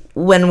so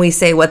when we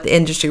say what the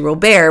industry will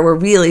bear, we're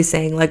really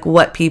saying like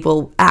what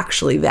people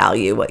actually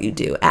value what you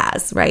do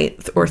as,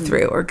 right, or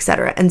through, or et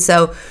cetera. And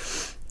so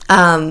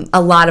a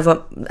lot of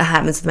what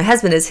happens with my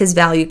husband is his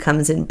value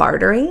comes in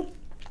bartering.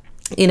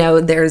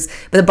 But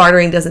the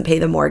bartering doesn't pay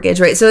the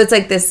mortgage, right? So it's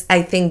like this,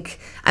 I think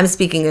I'm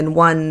speaking in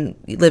one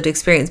lived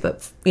experience,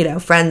 but,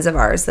 friends of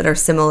ours that are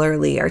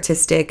similarly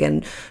artistic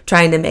and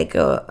trying to make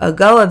a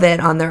go of it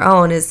on their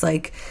own is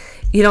like,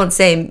 you don't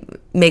say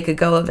make a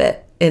go of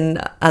it in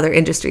other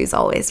industries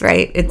always,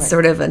 right? It's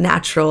sort of a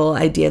natural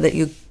idea that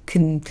you'll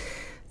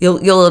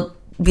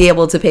be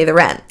able to pay the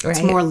rent, right?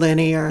 It's more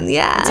linear.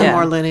 Yeah. It's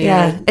more linear.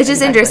 Yeah. It's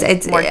just interesting.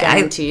 It's more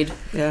guaranteed.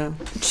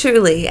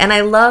 Truly. And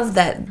I love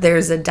that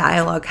there's a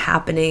dialogue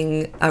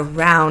happening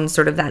around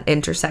sort of that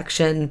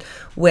intersection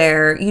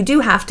where you do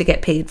have to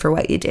get paid for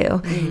what you do.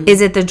 Mm-hmm.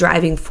 Is it the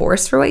driving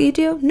force for what you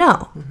do?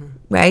 No. Mm-hmm.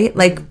 Right?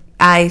 Like,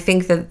 I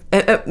think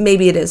that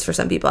maybe it is for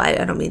some people.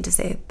 I don't mean to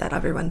say that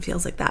everyone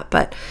feels like that,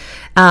 but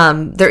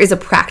there is a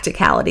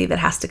practicality that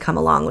has to come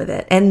along with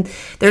it. And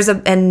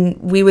and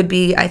we would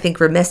be, I think,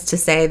 remiss to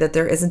say that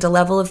there isn't a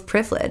level of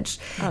privilege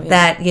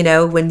that,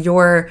 when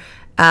you're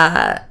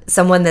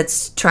someone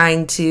that's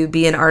trying to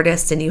be an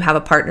artist and you have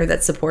a partner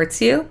that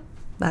supports you,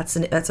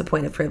 that's a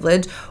point of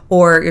privilege.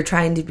 Or you're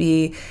trying to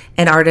be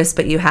an artist,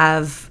 but you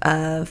have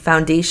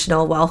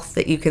foundational wealth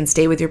that you can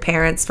stay with your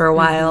parents for a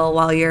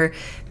while you're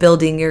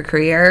building your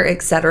career,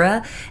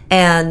 etc.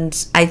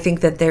 And I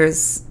think that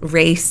there's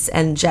race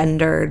and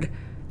gendered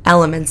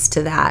elements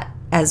to that,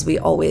 as we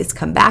always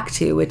come back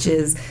to, which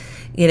is,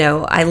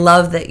 I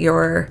love that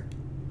your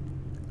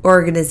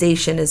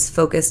organization is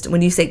focused.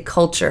 When you say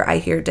culture, I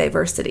hear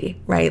diversity,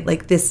 right?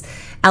 Like this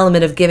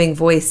element of giving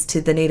voice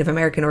to the Native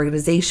American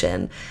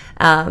organization.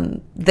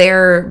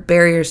 Their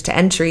barriers to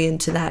entry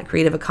into that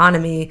creative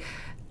economy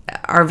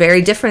are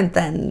very different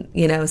than,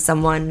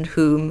 someone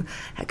whom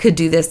could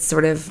do this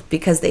sort of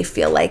because they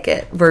feel like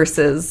it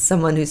versus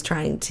someone who's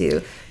trying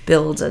to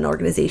build an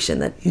organization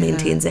that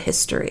maintains a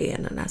history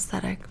and an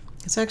aesthetic.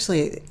 It's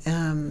actually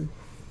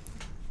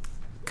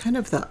kind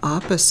of the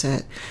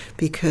opposite,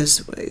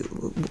 because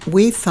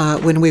we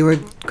thought when we were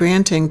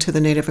granting to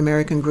the Native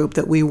American group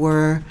that we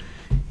were,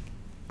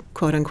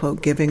 quote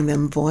unquote, giving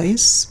them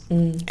voice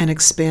and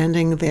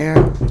expanding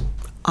their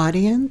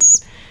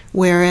audience,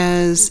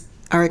 whereas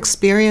our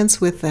experience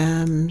with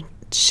them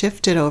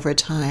shifted over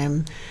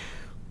time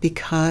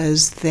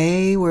because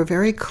they were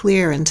very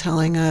clear in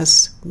telling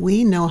us,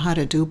 we know how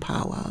to do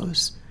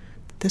powwows.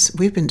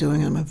 We've been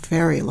doing them a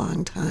very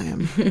long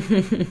time.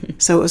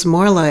 So it was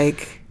more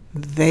like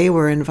they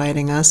were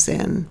inviting us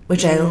in,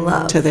 which I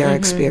love, to their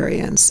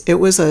experience. It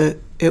was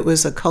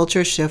a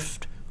culture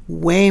shift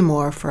way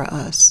more for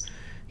us,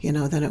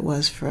 than it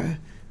was for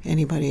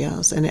anybody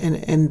else.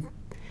 And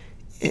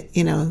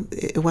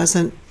it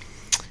wasn't.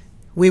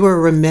 We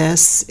were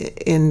remiss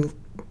in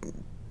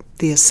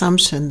the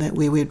assumption that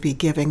we would be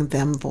giving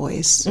them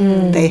voice.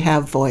 They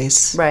have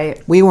voice.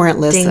 Right. We weren't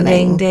listening.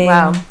 Ding, ding, ding.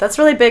 Wow. That's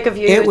really big of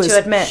you to admit. It was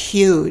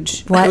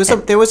huge.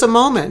 There was a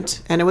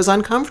moment, and it was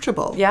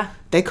uncomfortable. Yeah.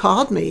 They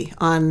called me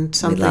on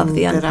something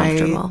that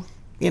I,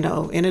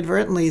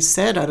 inadvertently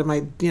said out of my,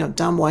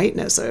 dumb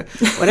whiteness or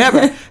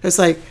whatever. It's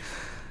like,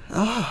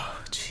 oh,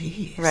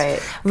 geez.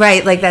 Right.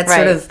 Like that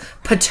sort of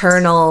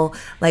paternal,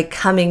 like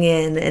coming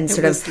in and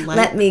sort of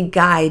let me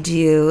guide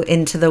you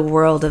into the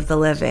world of the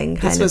living.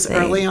 This was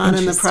early on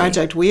in the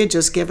project. We had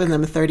just given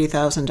them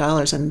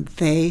 $30,000 and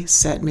they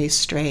set me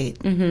straight.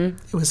 Mm-hmm.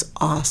 It was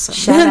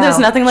awesome. There's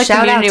nothing like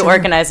community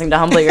organizing to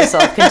humble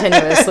yourself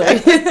continuously.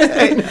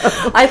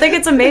 I think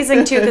it's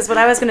amazing too, because what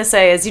I was going to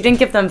say is you didn't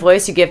give them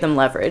voice, you gave them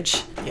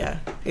leverage. Yeah,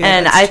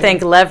 and I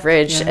think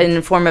leverage in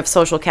the form of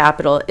social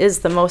capital is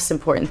the most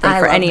important thing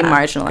for any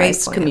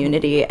marginalized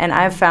community. And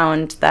I've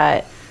found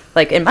that,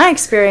 like, in my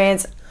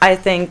experience, I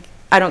think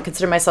I don't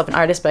consider myself an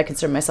artist, but I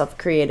consider myself a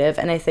creative.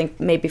 And I think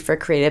maybe for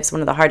creatives,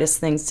 one of the hardest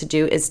things to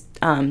do is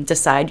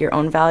decide your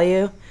own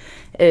value.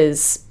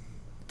 Is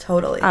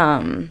totally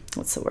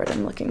what's the word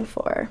I'm looking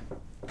for?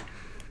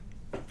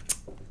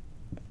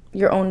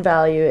 Your own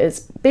value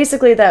is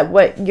basically that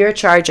what you're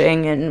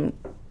charging and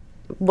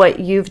what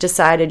you've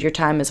decided your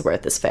time is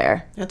worth is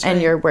fair. That's right.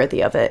 And you're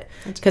worthy of it.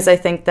 Because I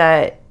think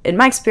that in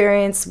my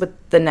experience with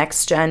the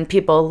next gen,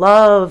 people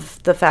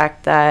love the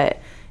fact that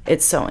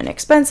it's so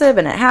inexpensive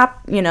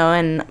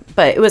and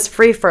but it was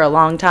free for a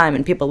long time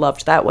and people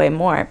loved that way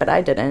more, but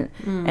I didn't.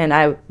 And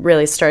I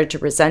really started to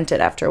resent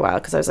it after a while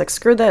because I was like,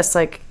 screw this,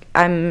 like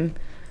I'm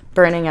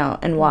burning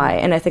out, and why?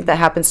 And I think that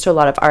happens to a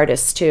lot of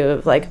artists too,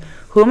 of like,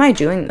 who am I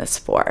doing this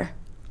for?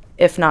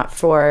 if not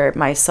for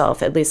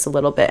myself, at least a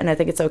little bit. And I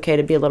think it's okay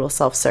to be a little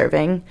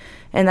self-serving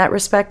in that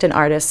respect. And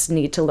artists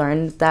need to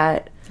learn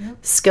that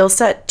skill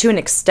set to an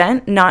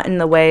extent, not in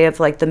the way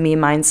of like the me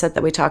mindset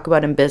that we talk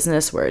about in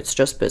business, where it's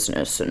just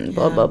business and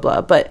blah, blah,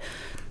 blah. But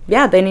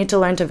yeah, they need to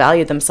learn to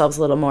value themselves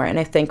a little more. And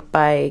I think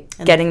by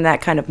getting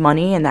that kind of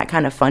money and that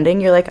kind of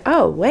funding, you're like,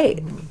 oh,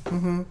 wait,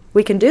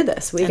 we can do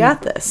this. We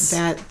got this.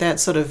 That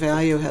sort of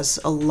value has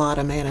a lot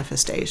of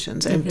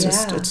manifestations. And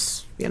just,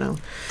 it's,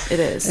 it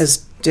is as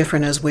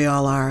different as we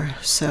all are.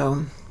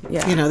 So,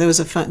 there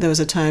was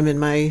a time in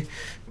my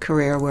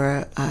career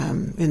where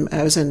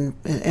I was in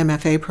an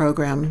MFA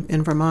program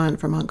in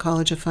Vermont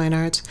College of Fine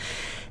Arts,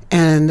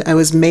 and I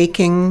was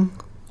making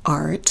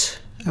art.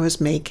 I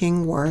was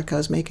making work. I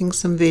was making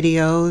some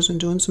videos and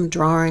doing some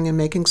drawing and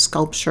making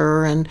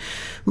sculpture, and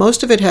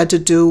most of it had to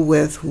do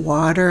with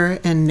water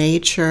and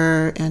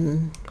nature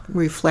and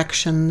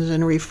reflections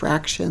and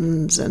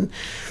refractions. And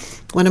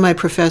one of my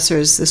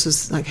professors, this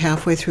was like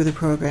halfway through the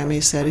program,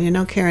 he said,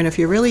 Karen, if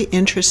you're really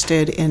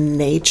interested in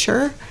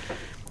nature,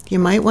 you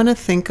might want to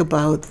think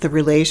about the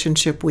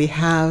relationship we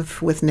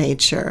have with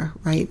nature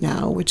right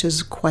now, which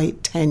is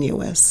quite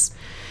tenuous.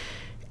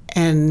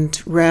 And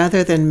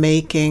rather than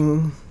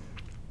making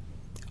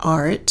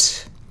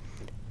art,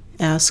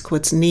 ask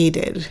what's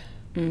needed.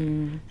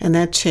 And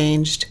that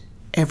changed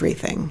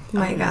everything. Oh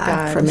my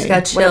God. For me.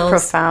 What a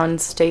profound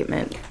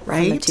statement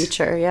right? from the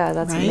teacher. Yeah,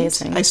 that's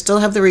amazing. I still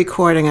have the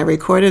recording. I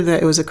recorded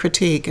that. It was a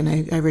critique, and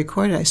I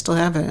recorded it. I still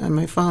have it on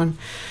my phone.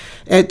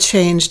 It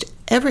changed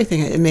everything.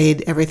 It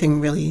made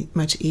everything really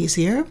much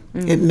easier.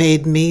 It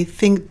made me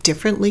think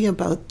differently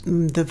about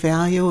the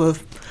value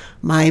of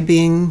my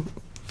being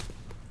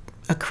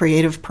a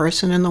creative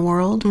person in the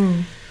world.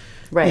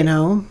 Right.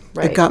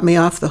 It got me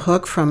off the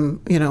hook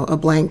from, a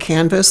blank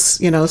canvas,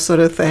 sort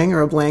of thing,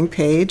 or a blank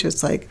page.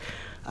 It's like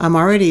I'm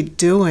already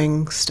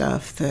doing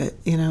stuff that,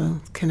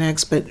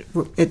 connects, but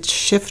it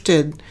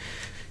shifted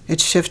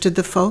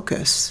the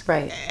focus.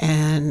 Right.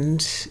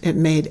 And it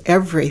made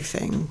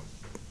everything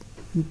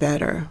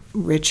better,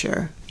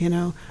 richer,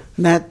 And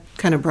that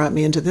kind of brought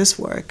me into this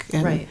work.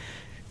 And,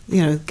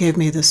 gave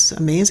me this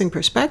amazing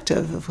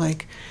perspective of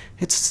like,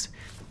 it's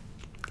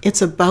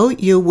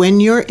about you when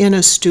you're in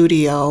a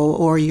studio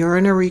or you're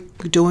in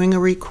doing a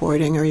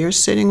recording or you're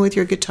sitting with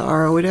your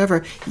guitar or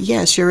whatever.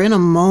 Yes, you're in a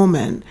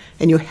moment,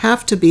 and you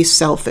have to be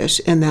selfish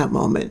in that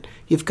moment.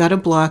 You've got to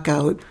block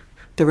out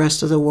the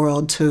rest of the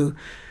world to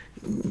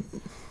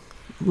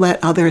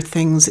let other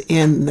things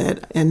in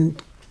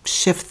and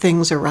shift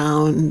things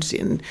around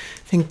and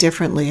think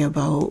differently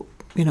about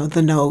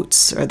the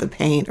notes or the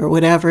paint or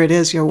whatever it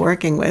is you're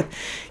working with.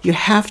 You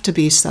have to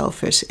be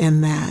selfish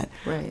in that.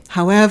 Right.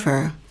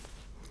 However,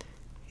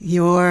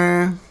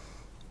 your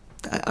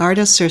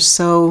artists are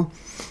so,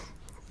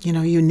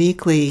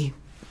 uniquely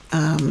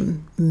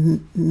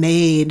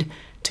made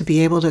to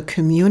be able to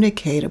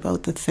communicate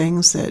about the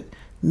things that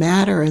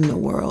matter in the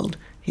world,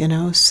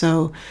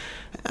 So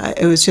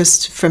it was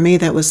just, for me,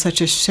 that was such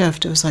a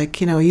shift. It was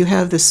like, you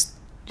have this,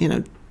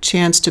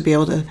 chance to be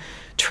able to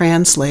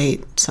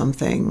translate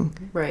something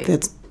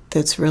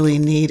that's really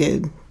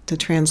needed. The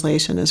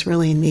translation is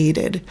really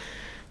needed.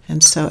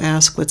 And so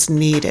ask what's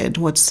needed,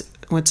 what's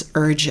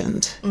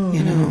urgent,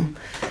 And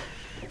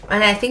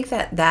I think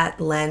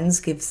that lens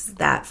gives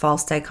that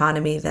false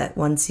dichotomy that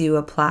once you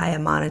apply a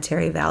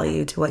monetary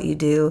value to what you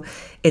do,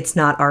 it's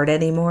not art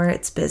anymore,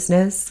 it's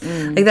business.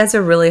 Like that's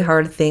a really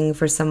hard thing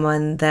for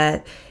someone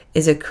that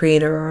is a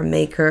creator or a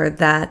maker,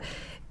 that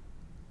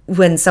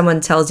when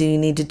someone tells you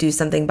need to do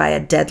something by a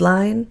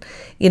deadline,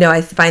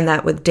 I find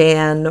that with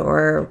Dan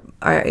or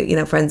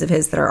friends of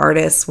his that are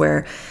artists,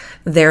 where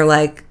they're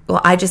like,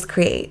 well, I just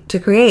create to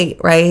create,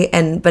 right?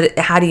 But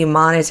how do you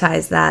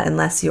monetize that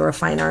unless you're a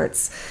fine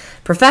arts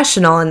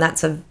professional? And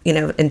that's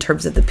in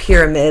terms of the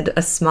pyramid,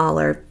 a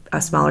smaller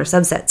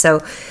subset.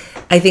 So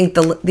I think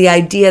the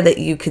idea that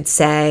you could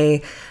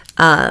say,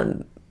 now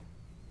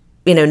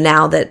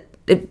that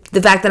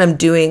the fact that I'm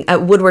doing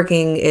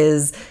woodworking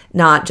is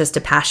not just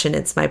a passion,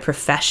 it's my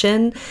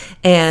profession.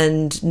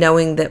 And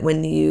knowing that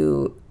when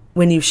you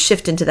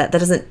shift into that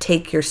doesn't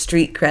take your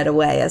street cred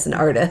away as an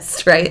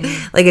artist, right?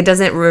 Like it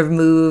doesn't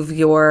remove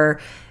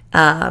your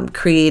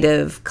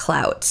creative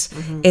clout.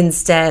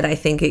 Instead, I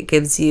think it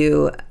gives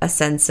you a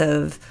sense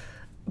of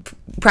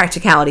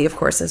practicality, of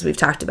course, as we've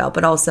talked about,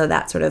 but also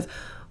that sort of,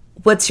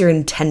 what's your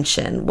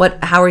intention?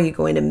 How are you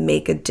going to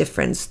make a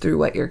difference through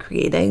what you're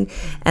creating?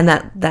 And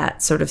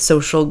that sort of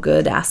social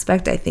good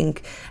aspect, I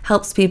think,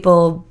 helps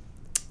people,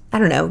 I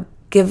don't know,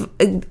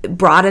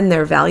 broaden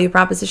their value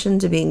proposition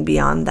to being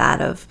beyond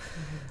that of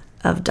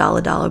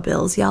dollar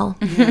bills, y'all.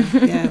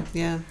 Yeah.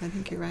 I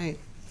think you're right.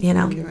 You're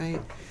right.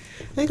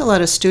 I think a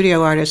lot of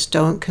studio artists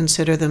don't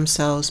consider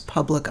themselves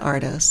public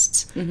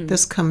artists.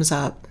 This comes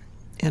up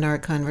in our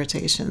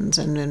conversations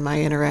and in my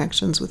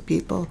interactions with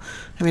people.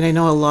 I mean, I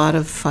know a lot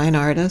of fine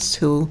artists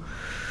who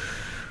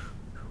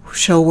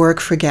show work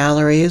for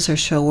galleries or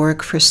show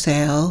work for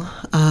sale,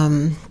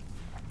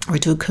 or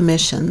do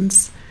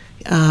commissions,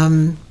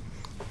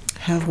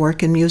 have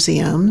work in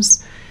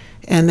museums,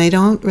 and they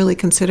don't really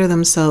consider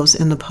themselves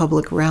in the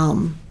public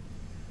realm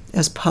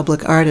as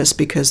public artists,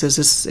 because there's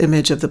this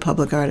image of the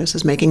public artist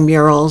as making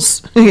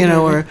murals,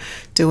 or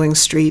doing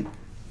street,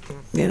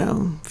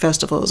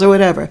 festivals or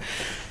whatever.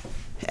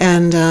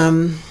 And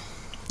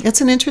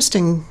it's an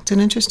interesting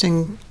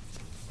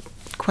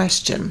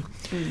question.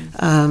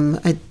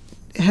 I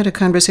had a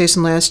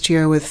conversation last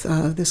year with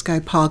this guy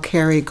Paul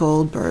Carey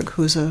Goldberg,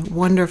 who's a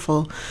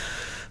wonderful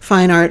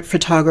fine art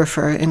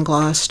photographer in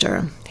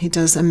Gloucester. He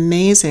does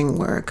amazing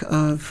work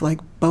of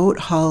like boat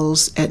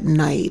hulls at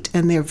night,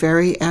 and they're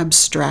very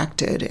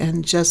abstracted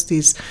and just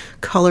these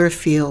color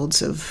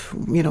fields of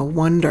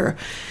wonder,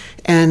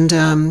 and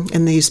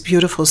these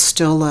beautiful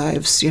still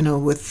lives,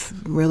 with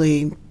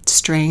really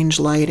strange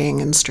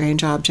lighting and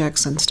strange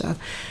objects and stuff.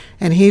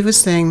 And he was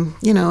saying,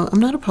 I'm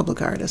not a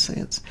public artist,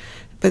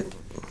 but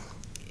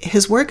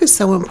his work is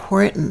so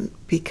important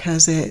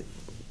because it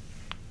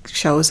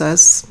shows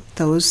us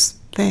those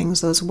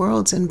things, those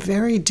worlds, in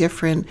very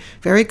different,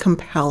 very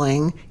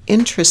compelling,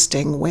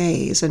 interesting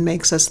ways, and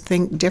makes us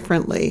think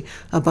differently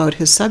about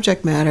his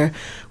subject matter,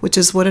 which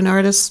is what an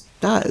artist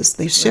does.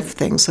 They shift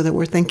things so that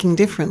we're thinking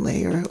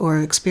differently or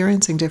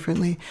experiencing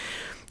differently.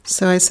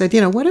 So I said,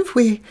 what if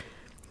we,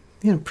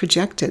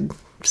 projected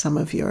some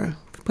of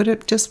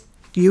just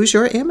use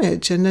your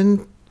image and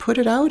then put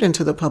it out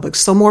into the public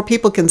so more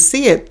people can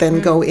see it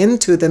than go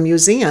into the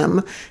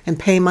museum and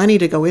pay money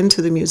to go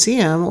into the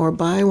museum or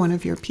buy one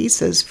of your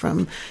pieces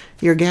from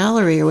your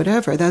gallery or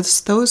whatever.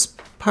 Those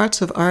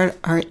parts of art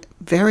are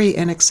very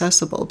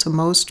inaccessible to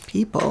most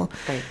people.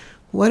 Right.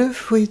 What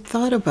if we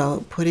thought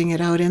about putting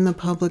it out in the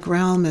public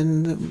realm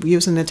and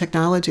using the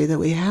technology that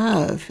we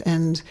have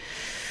and,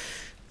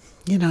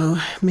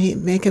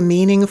 make a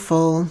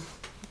meaningful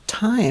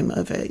time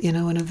of it,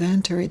 an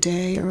event or a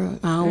day or an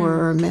hour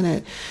or a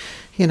minute,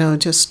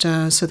 just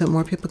so that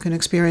more people can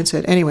experience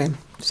it. Anyway,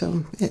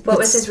 so what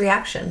was his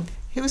reaction?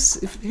 He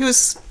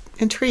was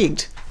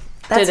intrigued.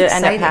 That's Did it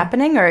exciting. end up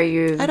happening, or are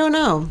you? I don't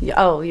know.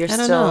 Oh, you're I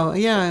don't still. know.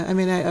 Yeah, I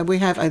mean, I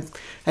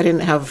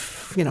didn't have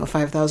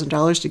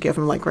 $5,000 to give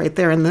him like right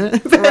there in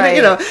the.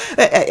 Right.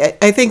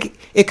 I think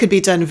it could be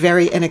done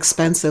very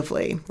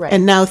inexpensively. Right.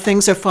 And now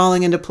things are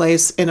falling into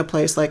place in a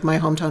place like my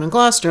hometown in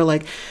Gloucester,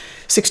 like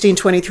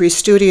 1623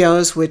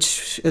 Studios,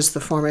 which is the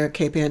former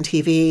KPN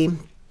TV,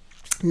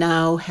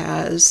 now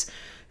has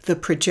the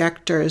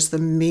projectors, the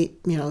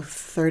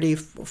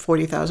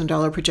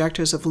 $30,000-$40,000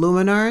 projectors of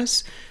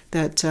Luminars,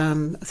 that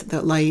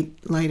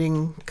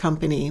lighting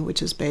company,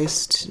 which is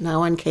based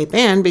now on Cape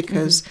Ann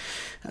because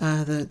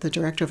the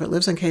director of it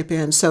lives in Cape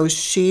Ann. So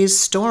she's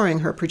storing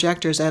her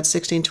projectors at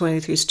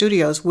 1623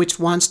 Studios, which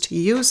wants to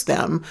use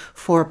them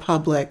for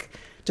public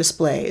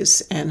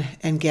displays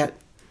and get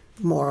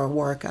more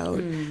work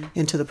out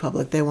into the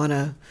public. They want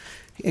to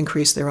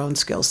increase their own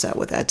skill set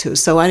with that too.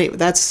 So anyway,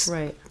 that's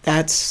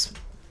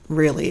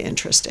really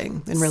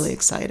interesting and really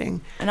exciting.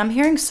 And I'm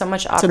hearing so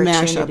much It's a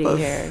mashup opportunity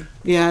here.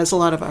 Yeah, there's a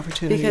lot of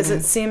opportunity. Because there.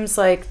 it seems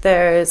like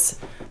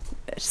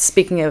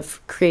speaking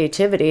of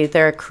creativity,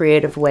 there are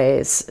creative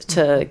ways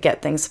to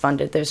get things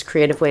funded. There's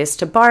creative ways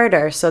to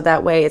barter, so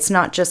that way it's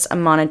not just a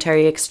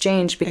monetary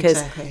exchange,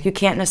 because you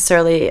can't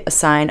necessarily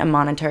assign a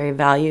monetary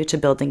value to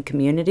building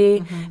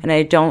community. And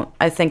I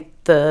think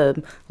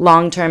the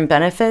long-term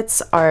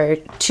benefits are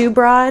too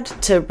broad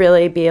to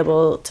really be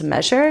able to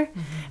measure.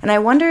 And I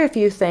wonder if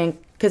you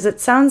think, because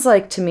it sounds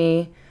like to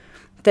me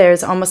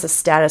there's almost a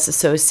status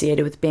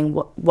associated with being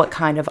what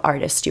kind of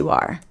artist you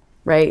are,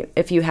 right?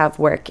 If you have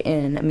work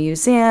in a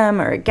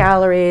museum or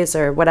galleries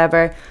or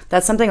whatever,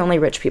 that's something only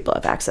rich people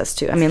have access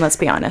to. I mean, let's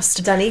be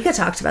honest. Danica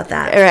talked about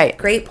that. Right.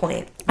 Great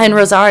point. And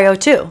Rosario,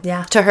 too.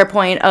 Yeah. To her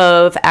point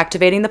of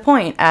activating the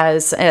Point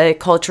as a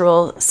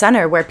cultural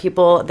center where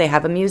they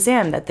have a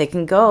museum that they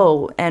can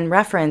go and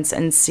reference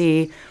and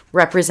see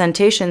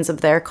representations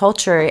of their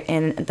culture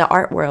in the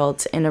art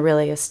world in a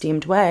really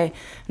esteemed way.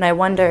 And I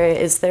wonder,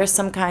 is there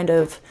some kind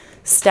of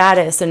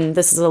status, and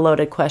this is a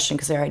loaded question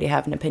because I already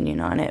have an opinion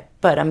on it,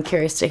 but I'm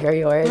curious to hear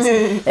yours.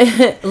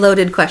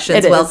 Loaded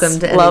questions,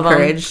 welcomed and Love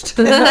encouraged.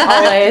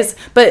 Always.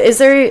 But is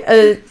there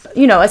a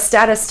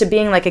status to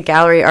being like a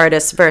gallery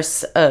artist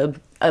versus a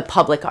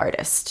public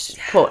artist,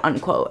 quote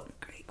unquote?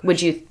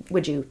 Would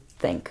you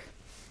think?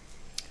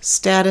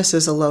 Status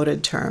is a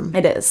loaded term.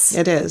 It is.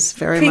 It is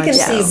very much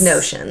so. Preconceived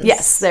notions.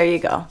 Yes, there you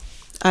go.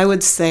 I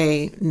would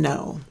say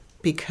no,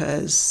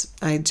 because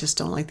I just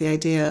don't like the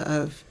idea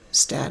of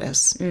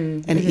status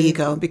and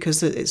ego,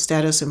 because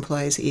status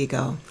implies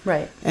ego.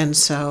 Right. And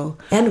so...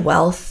 And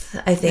wealth,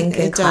 I think,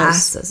 in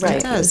class. Right.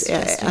 It does.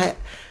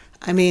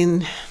 I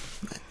mean,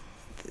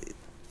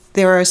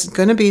 there are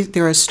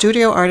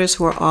studio artists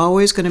who are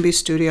always going to be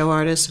studio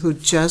artists who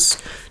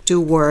just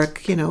do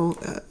work,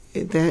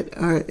 that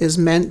is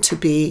meant to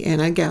be in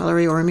a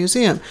gallery or a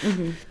museum.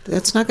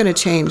 That's not going to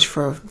change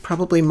for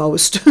probably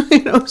most,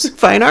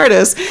 fine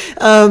artists.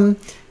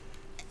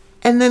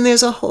 And then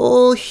there's a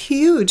whole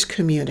huge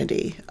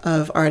community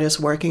of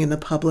artists working in the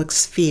public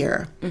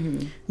sphere,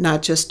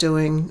 not just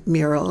doing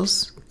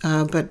murals,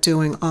 but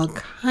doing all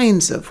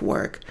kinds of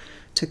work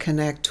to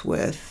connect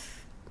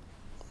with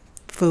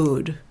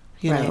food,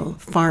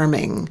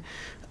 farming,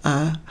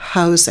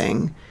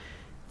 housing,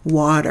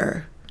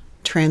 water,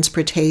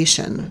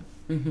 transportation,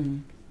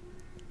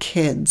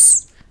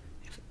 kids,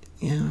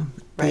 the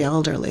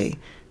elderly.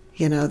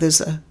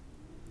 There's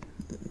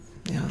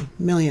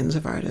millions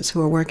of artists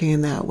who are working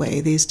in that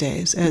way these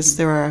days, as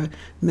there are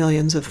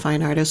millions of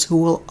fine artists who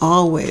will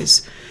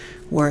always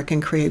work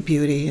and create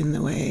beauty in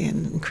the way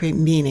and create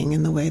meaning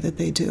in the way that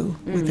they do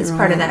with their it's own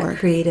part of artwork. that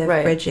creative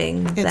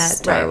bridging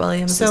that Dara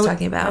Williams was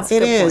talking about.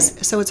 It is.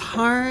 So it's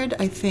hard,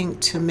 I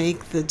think, to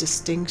make the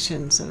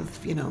distinctions of,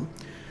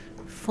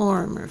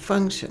 form or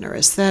function or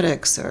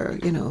aesthetics or,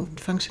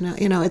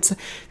 functionality. It's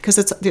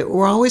because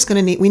we're always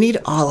going to we need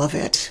all of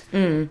it.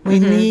 We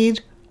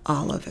need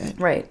all of it.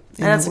 Right.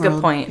 And that's a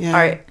good point.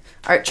 Yeah.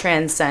 Art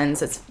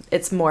transcends.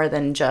 It's more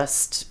than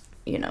just,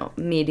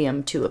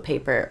 medium to a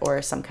paper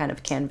or some kind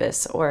of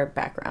canvas or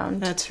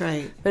background. That's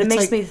right. But it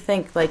makes me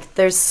think,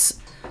 there's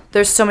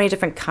so many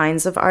different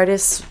kinds of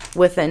artists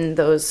within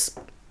those,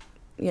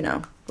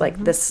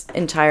 this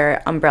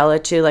entire umbrella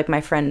too. Like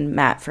my friend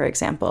Matt, for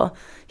example,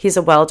 he's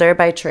a welder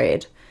by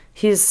trade.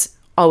 He's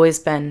always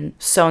been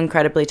so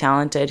incredibly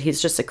talented.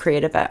 He's just a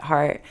creative at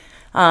heart.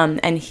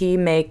 And he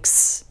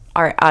makes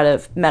art out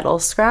of metal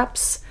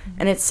scraps,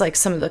 and it's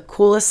some of the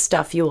coolest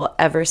stuff you will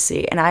ever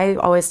see. And I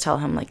always tell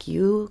him,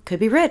 you could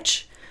be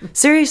rich,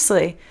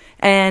 seriously.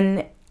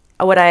 And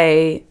what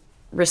I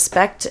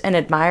respect and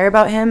admire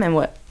about him, and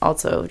what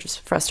also just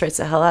frustrates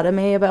the hell out of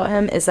me about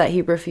him, is that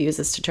he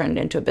refuses to turn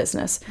it into a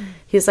business.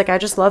 He's I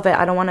just love it.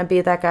 I don't want to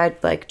be that guy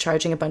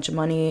charging a bunch of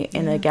money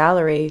in a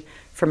gallery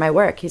for my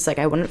work. He's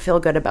I wouldn't feel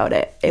good about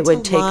it. It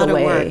would take away. It's a lot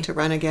of work to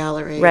run a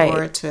gallery,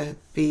 or to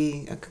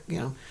be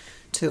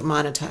to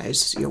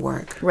monetize your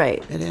work.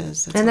 Right. It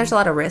is. And there's a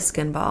lot of risk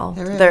involved.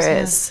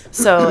 There is.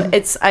 So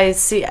I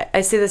see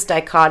this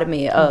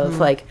dichotomy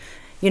of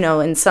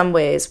in some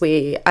ways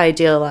we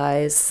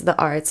idealize the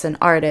arts and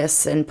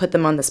artists and put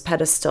them on this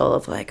pedestal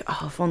of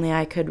if only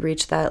I could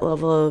reach that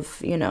level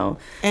of, and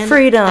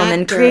freedom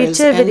and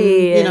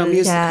creativity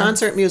and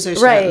concert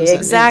musicians. Right,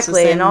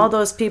 exactly. And all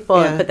those people,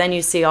 but then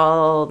you see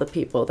all the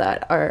people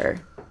that are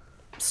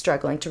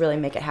struggling to really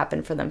make it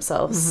happen for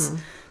themselves.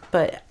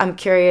 But I'm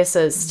curious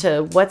as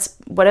to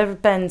what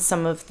have been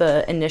some of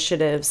the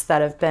initiatives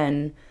that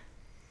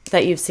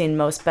you've seen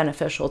most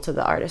beneficial to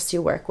the artists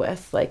you work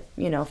with, for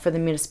the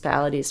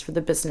municipalities, for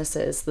the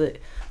businesses.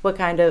 What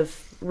kind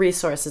of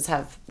resources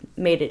have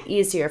made it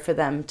easier for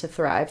them to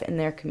thrive in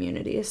their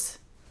communities?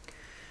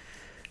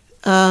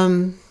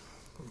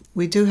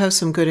 We do have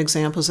some good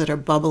examples that are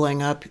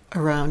bubbling up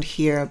around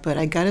here, but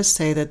I got to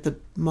say that the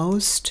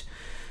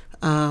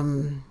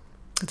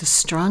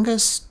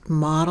strongest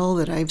model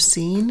that I've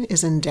seen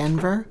is in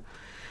Denver.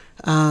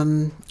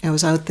 I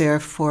was out there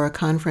for a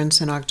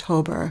conference in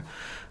October,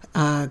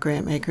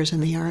 Grant Makers in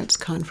the Arts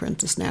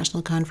Conference, this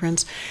national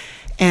conference.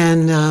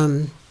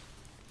 And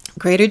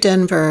Greater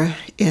Denver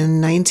in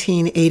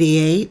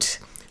 1988,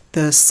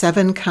 the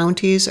 7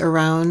 counties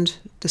around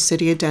the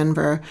city of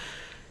Denver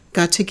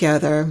got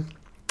together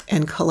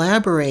and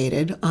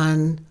collaborated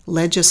on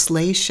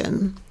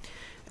legislation.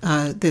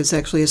 There's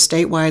actually a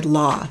statewide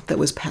law that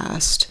was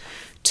passed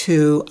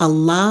to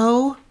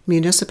allow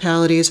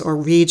municipalities or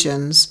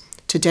regions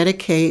to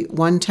dedicate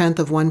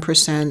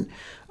 0.1%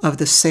 of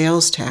the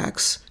sales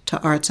tax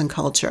to arts and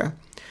culture.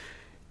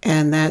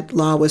 And that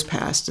law was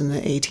passed in the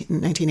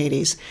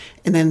 1980s.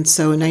 And then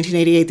so in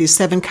 1988, these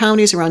 7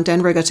 counties around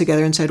Denver got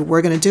together and said,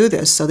 we're going to do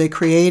this. So they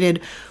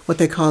created what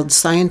they called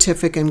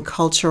Scientific and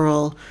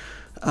Cultural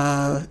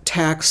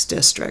Tax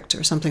District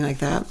or something like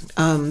that.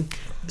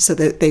 So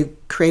that they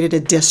created a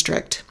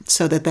district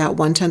so that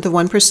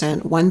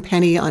 0.1%, 1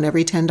 penny on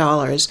every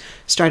 $10,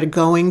 started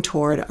going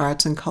toward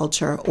arts and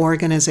culture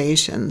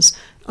organizations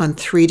on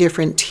 3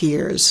 different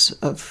tiers.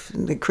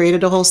 They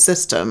created a whole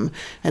system,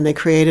 and they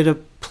created a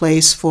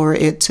place for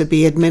it to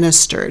be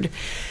administered.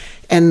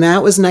 And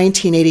that was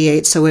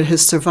 1988, so it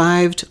has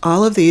survived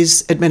all of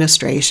these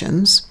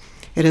administrations.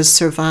 It has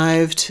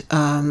survived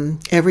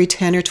every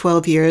 10 or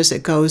 12 years.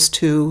 It goes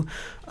to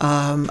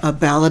a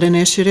ballot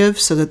initiative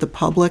so that the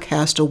public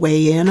has to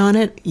weigh in on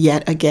it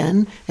yet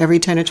again every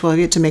 10 or 12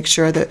 years to make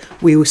sure that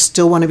we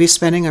still want to be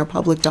spending our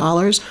public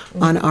dollars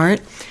on art.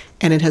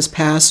 And it has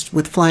passed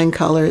with flying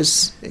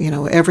colors,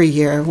 every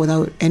year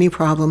without any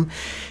problem.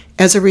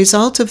 As a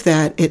result of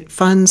that, it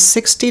funds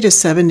 $60 to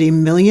 $70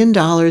 million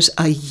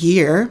a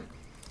year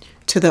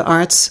to the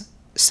arts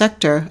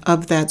sector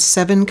of that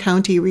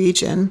 7-county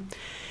region.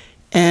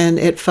 And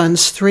it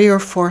funds 300 or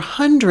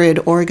 400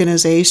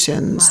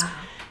 organizations. Wow.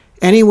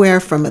 Anywhere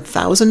from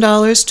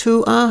 $1,000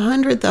 to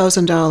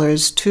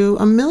 $100,000 to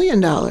 $1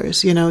 million,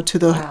 to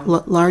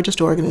the largest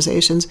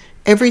organizations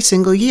every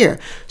single year.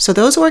 So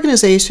those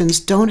organizations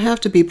don't have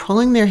to be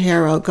pulling their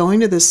hair out, going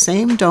to the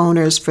same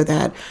donors for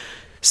that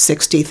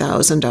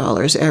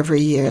 $60,000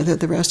 every year that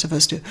the rest of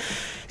us do.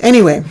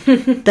 Anyway,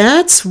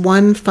 that's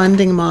one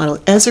funding model.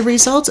 As a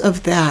result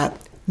of that,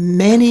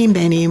 many,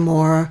 many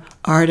more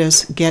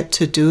artists get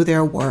to do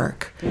their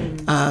work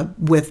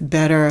with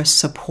better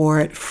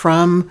support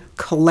from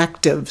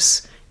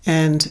collectives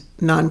and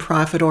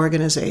nonprofit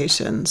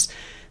organizations.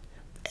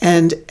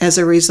 And as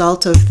a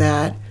result of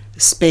that,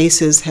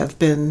 spaces have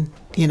been,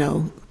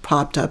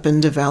 popped up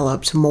and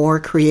developed, more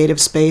creative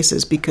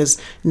spaces,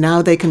 because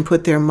now they can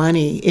put their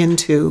money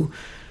into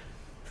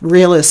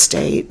real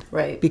estate,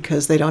 right?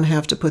 Because they don't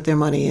have to put their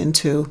money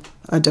into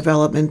a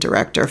development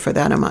director for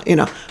that amount,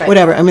 right.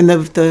 Whatever. I mean,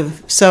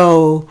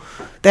 so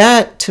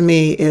that to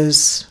me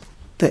is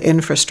the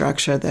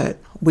infrastructure that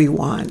we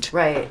want.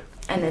 Right.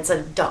 And it's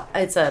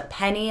a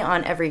penny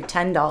on every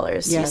 $10,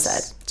 yes, you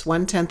said. It's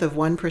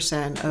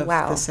 0.1% of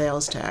the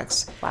sales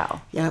tax.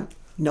 Wow. Yep.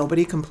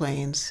 Nobody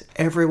complains.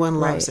 Everyone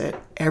loves right.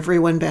 it.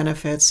 Everyone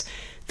benefits.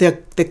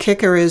 The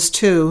kicker is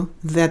too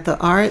that the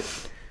art,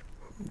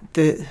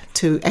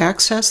 to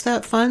access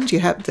that fund,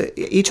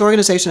 each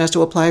organization has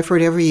to apply for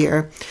it every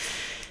year.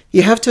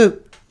 You have to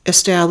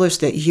establish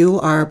that you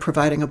are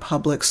providing a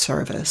public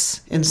service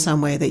in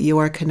some way, that you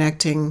are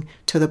connecting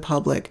to the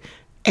public,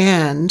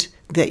 and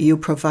that you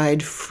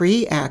provide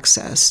free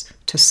access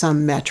to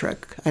some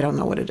metric. I don't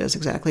know what it is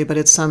exactly, but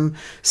it's some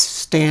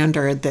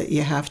standard that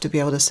you have to be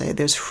able to say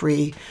there's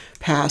free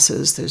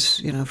passes,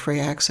 there's free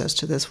access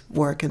to this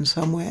work in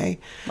some way.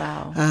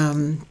 Wow.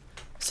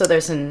 So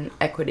there's an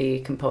equity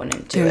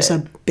component to it. There's a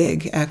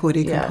big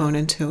equity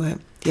component to it.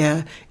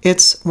 Yeah,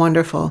 it's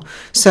wonderful.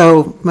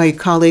 So my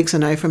colleagues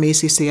and I from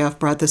ECCF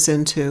brought this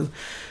into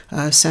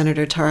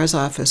Senator Tarr's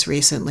office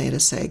recently to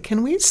say,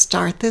 can we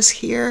start this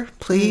here,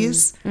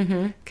 please?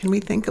 Mm-hmm. Can we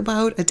think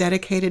about a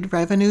dedicated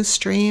revenue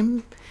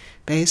stream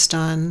based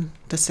on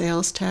the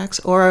sales tax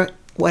or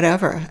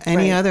whatever,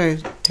 any other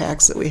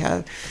tax that we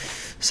have?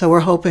 So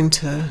we're hoping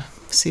to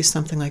see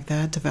something like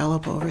that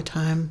develop over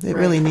time. It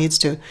really needs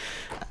to.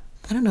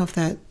 I don't know if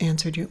that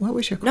answered you. What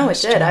was your question? No,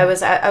 it did.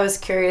 I was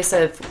curious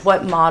of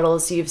what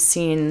models you've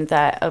seen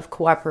of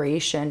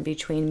cooperation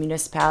between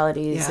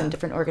municipalities and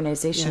different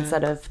organizations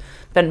that have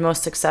been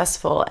most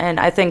successful. And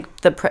I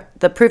think the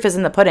proof is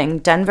in the pudding.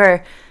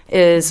 Denver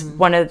is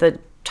one of the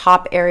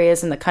top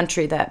areas in the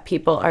country that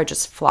people are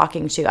just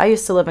flocking to. I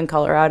used to live in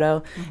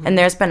Colorado, and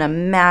there's been a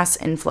mass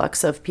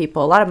influx of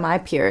people. A lot of my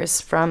peers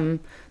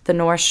from the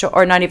North Shore,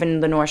 or not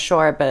even the North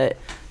Shore, but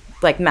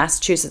like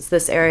Massachusetts,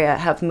 this area,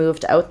 have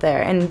moved out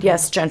there. And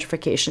yes,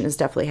 gentrification is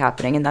definitely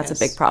happening, and that's a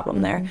big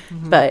problem there.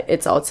 But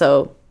it's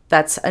also,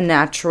 that's a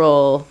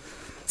natural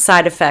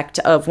side effect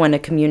of when a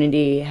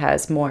community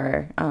has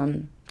more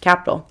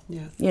capital.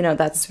 Yeah.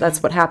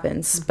 That's what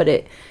happens. But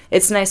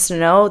it's nice to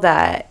know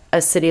that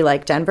a city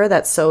like Denver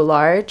that's so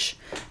large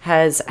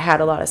has had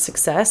a lot of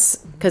success,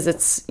 because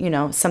it's,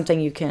 something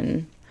you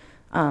can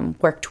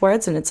work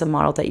towards, and it's a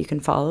model that you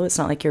can follow. It's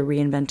not like you're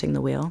reinventing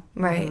the wheel.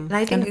 Right. And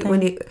I think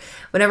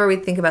whenever we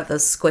think about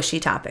those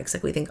squishy topics,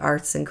 like we think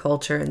arts and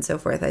culture and so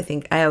forth, I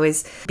think I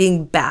always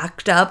being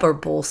backed up or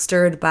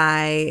bolstered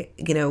by,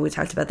 we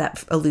talked about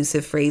that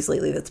elusive phrase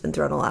lately that's been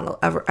thrown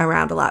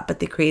around a lot, but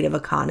the creative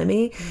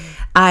economy.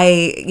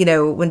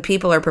 When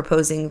people are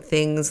proposing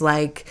things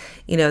like,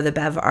 the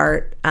Bev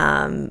Art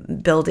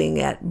building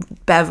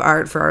at Bev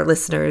Art, for our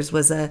listeners,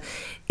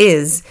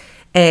 is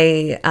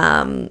a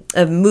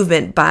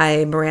movement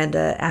by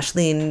Miranda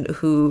Ashleen,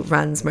 who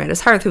runs Miranda's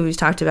Hearth, who we've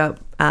talked about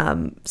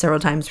several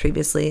times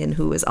previously, and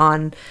who was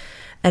on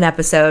an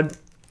episode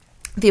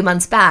a few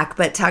months back,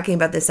 but talking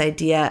about this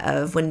idea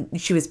of when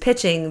she was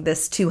pitching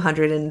this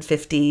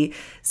 250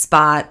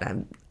 spot,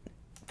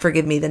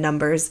 forgive me the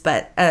numbers,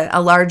 but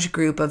a large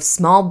group of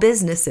small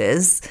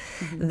businesses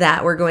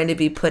that were going to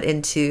be put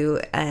into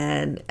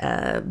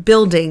a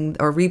building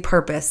or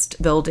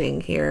repurposed building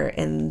here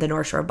in the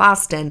North Shore of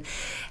Boston.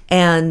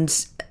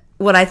 And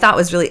what I thought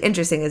was really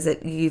interesting is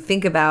that you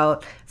think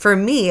about, for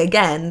me,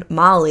 again,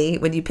 Molly,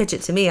 when you pitch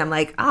it to me, I'm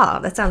like,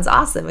 that sounds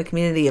awesome. A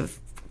community of,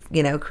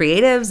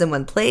 creatives in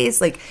one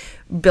place, like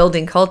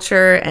building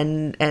culture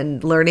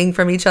and learning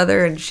from each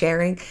other and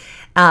sharing.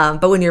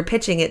 But when you're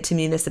pitching it to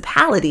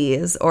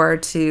municipalities or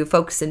to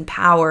folks in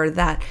power,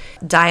 that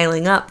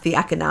dialing up the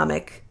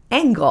economic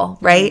angle,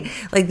 right?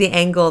 Like the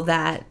angle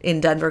that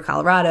in Denver,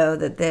 Colorado,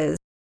 that there's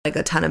like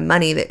a ton of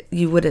money that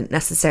you wouldn't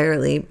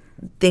necessarily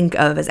think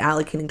of as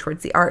allocating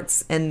towards the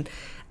arts. And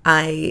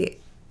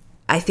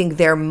I think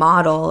their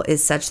model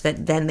is such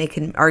that then they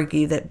can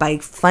argue that by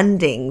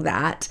funding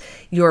that,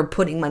 you're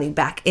putting money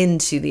back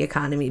into the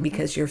economy,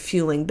 because you're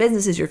fueling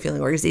businesses, you're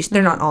fueling organizations.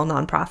 They're not all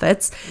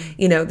nonprofits,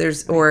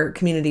 there's, or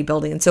community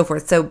building and so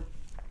forth. So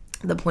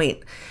the point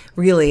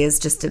really is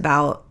just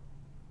about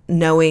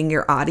knowing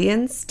your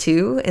audience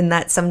too. And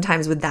that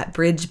sometimes with that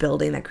bridge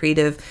building, that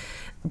creative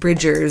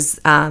bridgers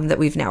that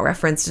we've now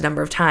referenced a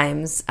number of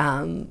times,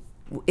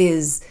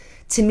 is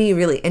to me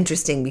really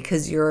interesting,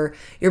 because you're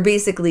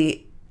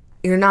basically,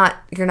 you're not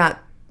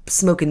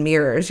smoke and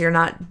mirrors. You're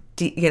not,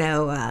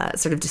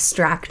 sort of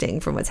distracting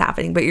from what's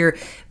happening, but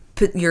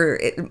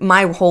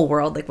my whole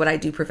world, like what I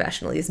do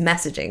professionally, is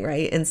messaging,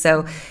 right? And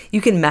so you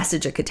can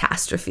message a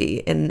catastrophe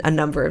in a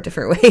number of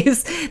different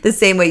ways, the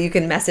same way you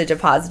can message a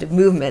positive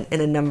movement in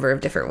a number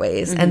of different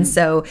ways. And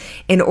so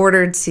in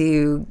order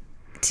to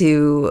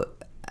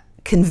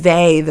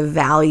convey the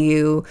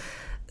value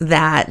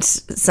that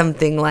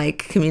something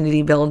like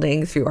community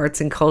building through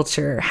arts and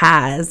culture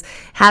has,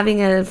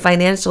 having a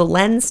financial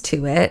lens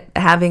to it,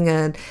 having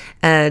a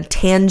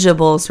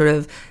tangible sort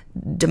of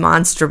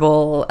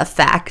demonstrable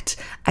effect,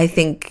 I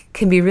think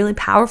can be a really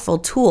powerful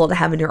tool to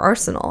have in your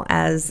arsenal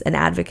as an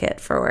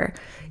advocate for,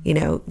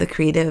 the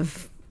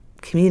creative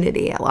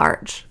community at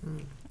large.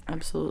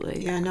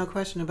 Absolutely. Yeah, no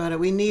question about it.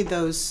 We need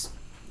those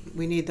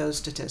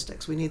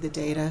statistics. We need the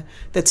data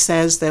that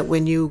says that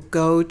when you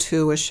go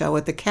to a show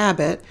at the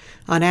Cabot,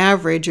 on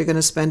average, you're going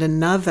to spend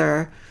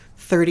another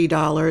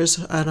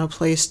 $30 on a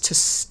place to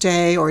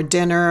stay or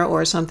dinner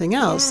or something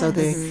else.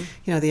 Yes.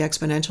 So the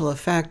exponential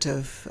effect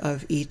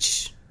of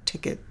each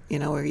ticket,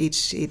 or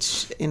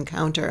each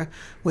encounter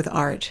with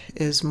art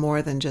is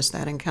more than just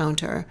that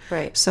encounter.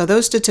 Right. So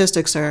those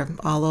statistics are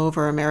all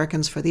over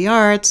Americans for the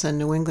Arts and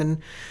New England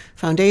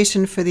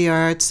Foundation for the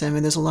Arts. I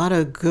mean, there's a lot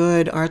of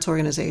good arts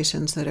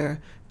organizations that are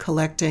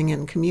collecting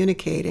and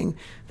communicating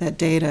that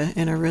data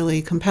in a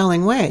really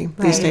compelling way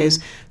these days.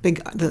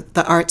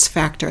 The Arts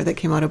Factor that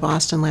came out of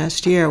Boston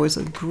last year was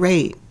a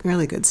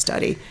really good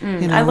study.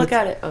 I look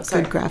at it. Oh,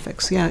 sorry. Good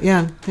graphics.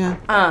 Yeah.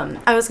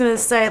 I was going to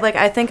say,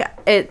 I think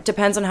it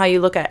depends on how you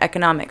look at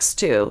economics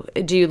too.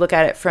 Do you look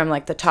at it from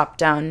the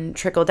top-down,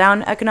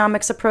 trickle-down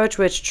economics approach,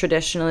 which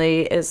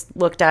traditionally is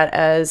looked at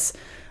as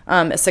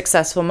a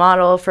successful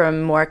model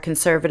from more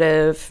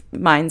conservative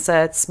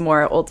mindsets,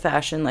 more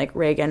old-fashioned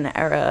Reagan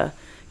era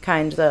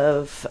kind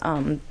of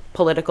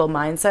political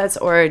mindsets,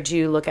 or do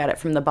you look at it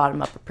from the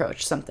bottom-up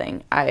approach,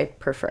 something I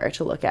prefer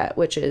to look at,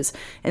 which is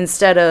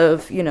instead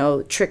of,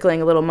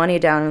 trickling a little money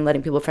down and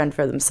letting people fend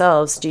for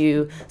themselves, do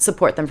you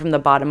support them from the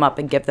bottom up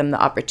and give them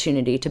the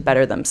opportunity to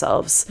better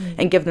themselves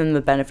and give them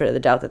the benefit of the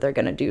doubt that they're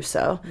going to do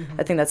so?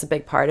 I think that's a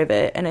big part of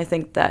it, and I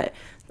think that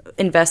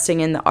investing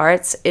in the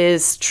arts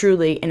is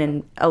truly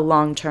a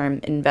long-term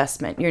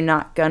investment. You're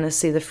not going to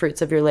see the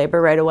fruits of your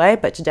labor right away,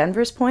 but to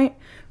Denver's point,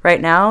 right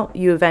now,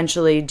 you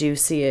eventually do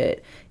see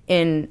it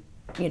in,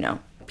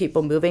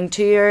 people moving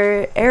to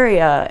your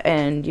area,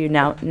 and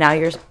now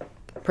you're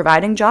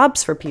providing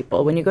jobs for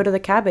people. When you go to the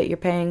Cabot, you're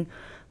paying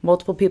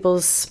multiple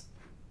people's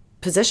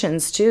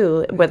positions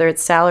too, whether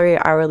it's salary,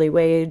 hourly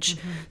wage.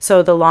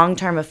 So the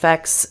long-term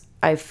effects,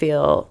 I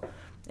feel,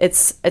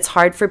 it's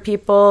hard for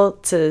people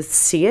to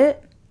see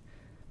it,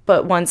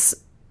 but once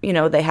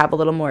they have a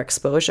little more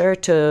exposure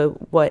to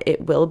what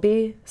it will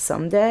be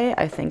someday,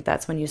 I think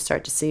that's when you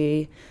start to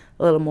see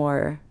a little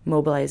more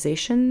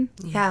mobilization.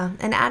 Yeah,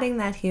 and adding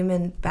that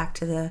human back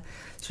to the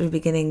sort of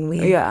beginning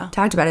we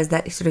talked about is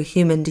that sort of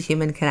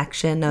human-to-human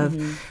connection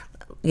of,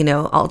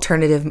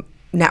 alternative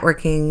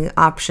networking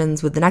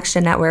options with the Next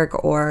Gen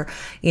Network, or,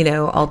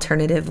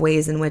 alternative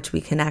ways in which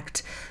we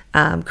connect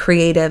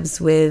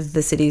creatives with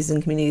the cities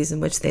and communities in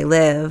which they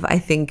live. I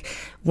think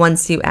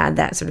once you add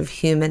that sort of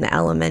human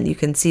element, you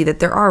can see that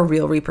there are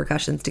real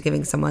repercussions to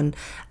giving someone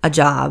a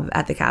job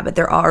at the Cabot.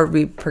 There are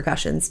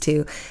repercussions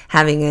to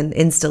having an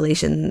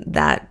installation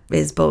that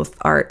is both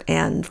art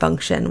and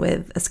function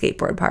with a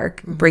skateboard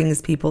park,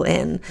 brings people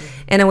in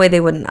a way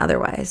they wouldn't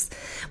otherwise.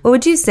 What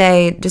would you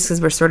say, just because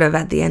we're sort of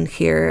at the end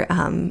here,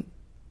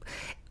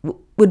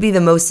 would be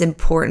the most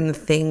important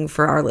thing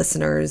for our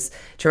listeners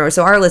to remember?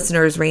 So our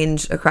listeners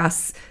range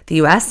across the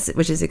U.S.,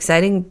 which is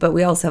exciting, but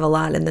we also have a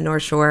lot in the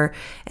North Shore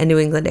and New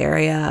England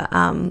area.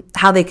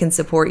 How they can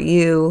support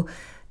you,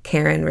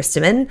 Karen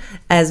Ristuben,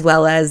 as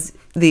well as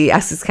the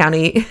Essex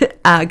County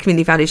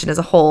Community Foundation as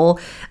a whole,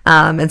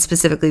 and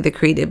specifically the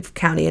Creative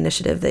County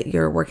Initiative that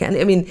you're working on.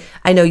 I mean,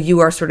 I know you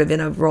are sort of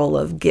in a role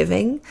of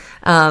giving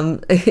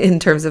in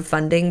terms of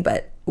funding,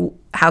 but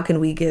how can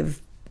we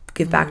give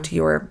back to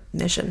your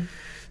mission?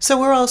 So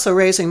we're also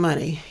raising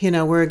money.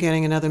 We're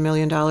getting another $1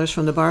 million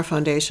from the Barr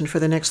Foundation for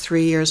the next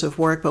 3 years of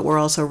work, but we're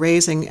also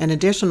raising an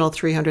additional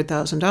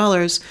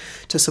 $300,000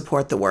 to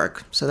support the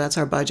work. So that's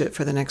our budget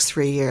for the next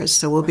 3 years.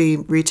 So we'll be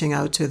reaching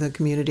out to the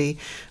community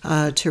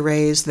to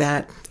raise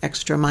that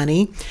extra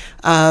money.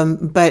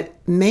 But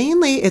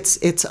mainly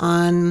it's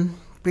on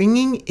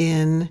bringing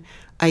in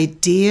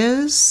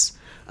ideas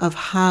of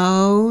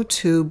how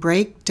to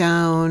break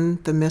down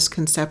the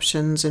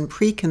misconceptions and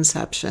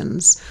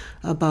preconceptions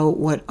about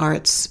what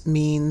arts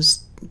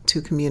means to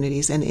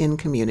communities and in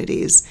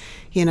communities.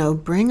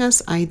 Bring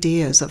us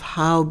ideas of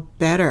how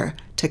better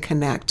to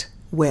connect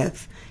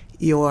with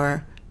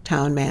your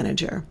town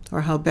manager,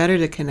 or how better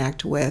to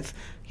connect with,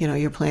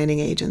 your planning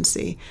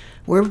agency.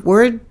 We're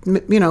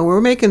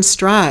making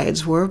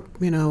strides.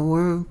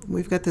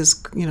 We've got this,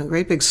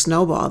 great big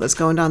snowball that's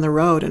going down the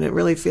road, and it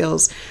really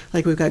feels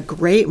like we've got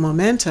great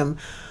momentum.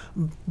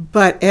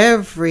 But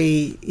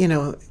every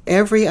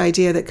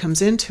idea that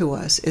comes into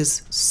us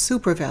is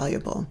super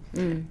valuable.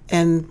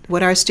 And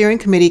what our steering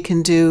committee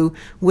can do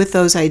with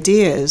those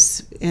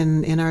ideas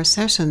in our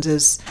sessions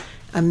is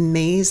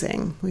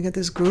amazing. We got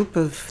this group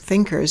of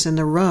thinkers in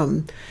the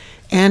room,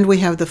 and we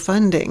have the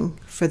funding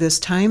for this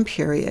time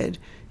period.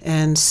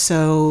 And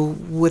so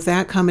with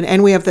that coming,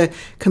 and we have the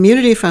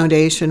Community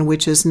Foundation,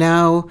 which is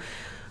now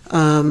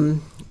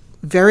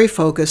very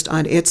focused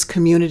on its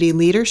community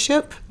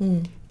leadership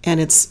and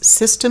its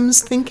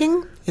systems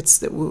thinking.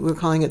 we're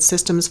calling it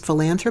systems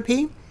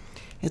philanthropy.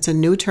 It's a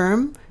new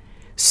term.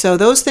 So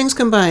those things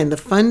combined, the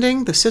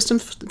funding, the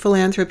systems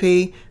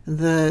philanthropy,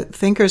 the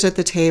thinkers at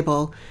the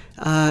table,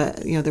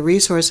 the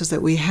resources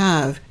that we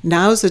have,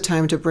 now's the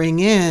time to bring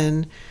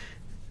in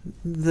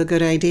the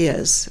good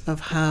ideas of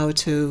how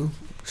to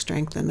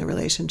strengthen the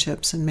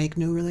relationships and make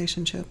new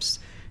relationships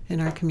in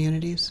our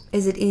communities.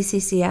 Is it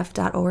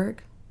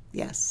eccf.org?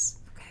 Yes.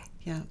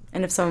 Yeah.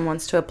 And if someone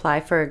wants to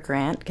apply for a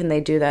grant, can they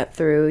do that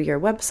through your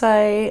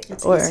website?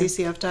 It's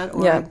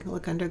eccf.org. Yeah.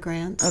 Look under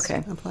grants.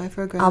 Okay. Apply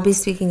for a grant. I'll be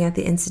speaking at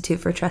the Institute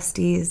for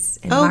Trustees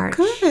in March.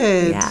 Oh,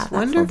 good. Yeah, that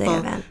Wonderful. full-day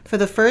event. For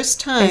the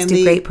first You time. guys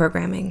do great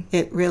programming.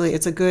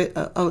 It's a good,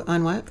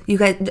 on what? You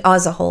guys,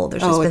 as a whole,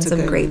 there's just been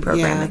some great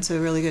programming. Yeah, it's a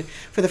really good.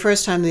 For the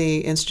first time, the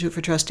Institute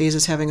for Trustees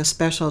is having a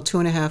special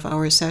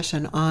 2.5-hour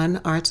session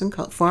on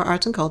for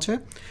arts and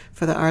culture,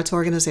 for the arts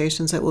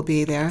organizations that will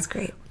be there. That's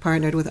great.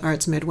 Partnered with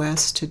Arts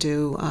Midwest to do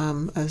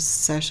a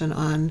session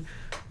on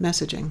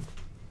messaging.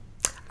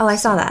 Oh, I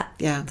saw that.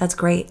 Yeah. That's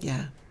great.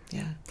 Yeah.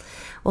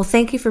 Well,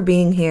 thank you for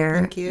being here.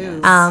 Thank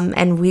you.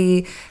 And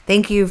we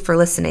thank you for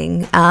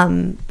listening.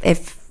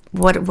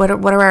 What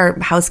are our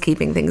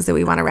housekeeping things that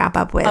we want to wrap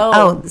up with?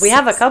 We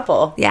have a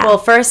couple. Yeah. Well,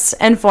 first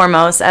and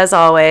foremost, as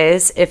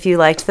always, if you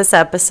liked this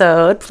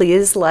episode,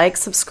 please like,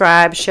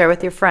 subscribe, share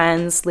with your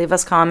friends, leave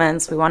us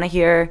comments. We want to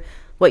hear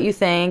what you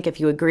think. If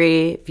you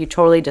agree, if you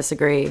totally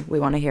disagree, we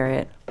want to hear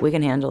it. We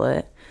can handle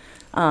it.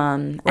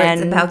 And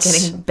it's about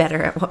getting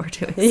better at what we're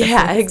doing.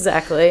 Yeah,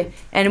 exactly.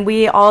 And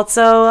we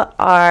also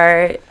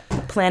are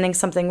planning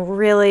something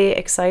really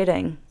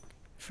exciting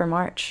for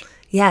March.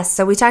 Yes,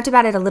 so we talked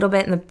about it a little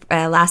bit in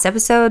the last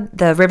episode.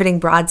 The Riveting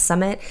Broad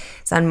Summit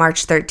is on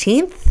March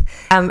 13th.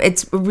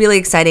 It's really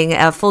exciting.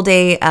 A full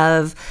day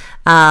of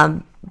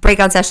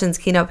breakout sessions,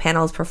 keynote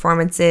panels,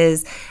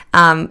 performances,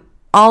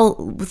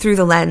 all through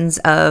the lens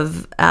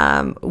of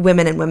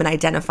women and women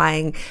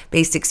identifying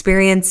based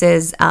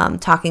experiences,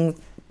 talking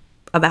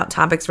about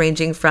topics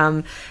ranging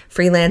from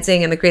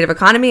freelancing and the creative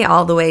economy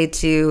all the way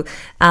to,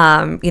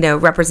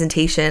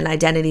 representation,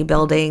 identity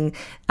building,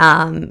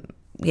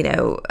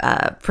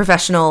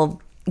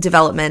 professional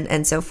development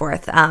and so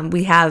forth.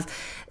 We have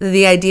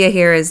the idea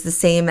here is the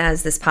same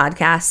as this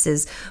podcast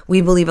is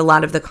we believe a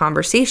lot of the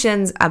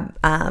conversations,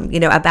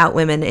 about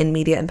women in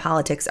media and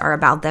politics are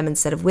about them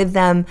instead of with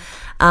them.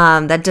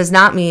 That does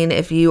not mean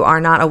if you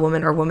are not a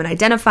woman or woman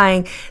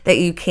identifying that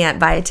you can't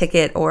buy a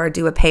ticket or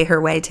do a pay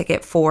her way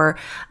ticket for,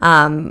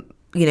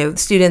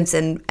 students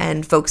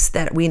and folks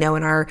that we know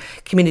in our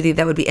community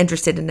that would be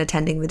interested in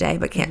attending the day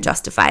but can't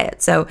justify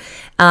it. So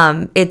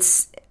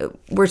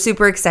we're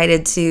super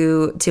excited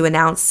to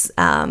announce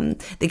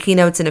the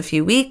keynotes in a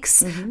few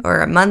weeks or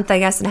a month, I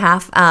guess, and a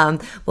half.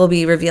 We'll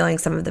be revealing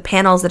some of the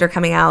panels that are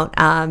coming out,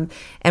 and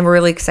we're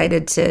really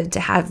excited to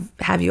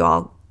have you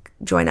all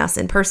join us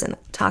in person.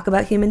 Talk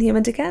about human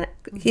to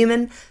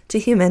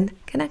human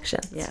connection.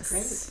 Yes.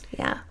 Great.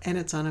 Yeah. And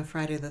it's on a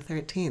Friday the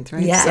 13th,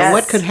 right? Yes. So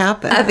what could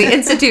happen? The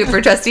Institute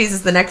for Trustees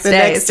is the next day.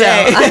 Next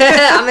day. So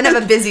I'm going to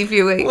have a busy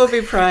few weeks. We'll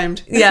be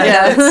primed.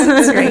 Yeah,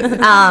 that's great.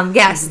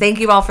 Yes, thank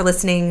you all for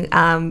listening.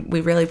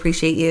 We really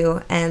appreciate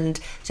you. And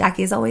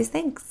Jacqui, as always,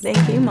 thanks.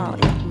 Thank you,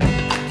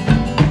 Molly.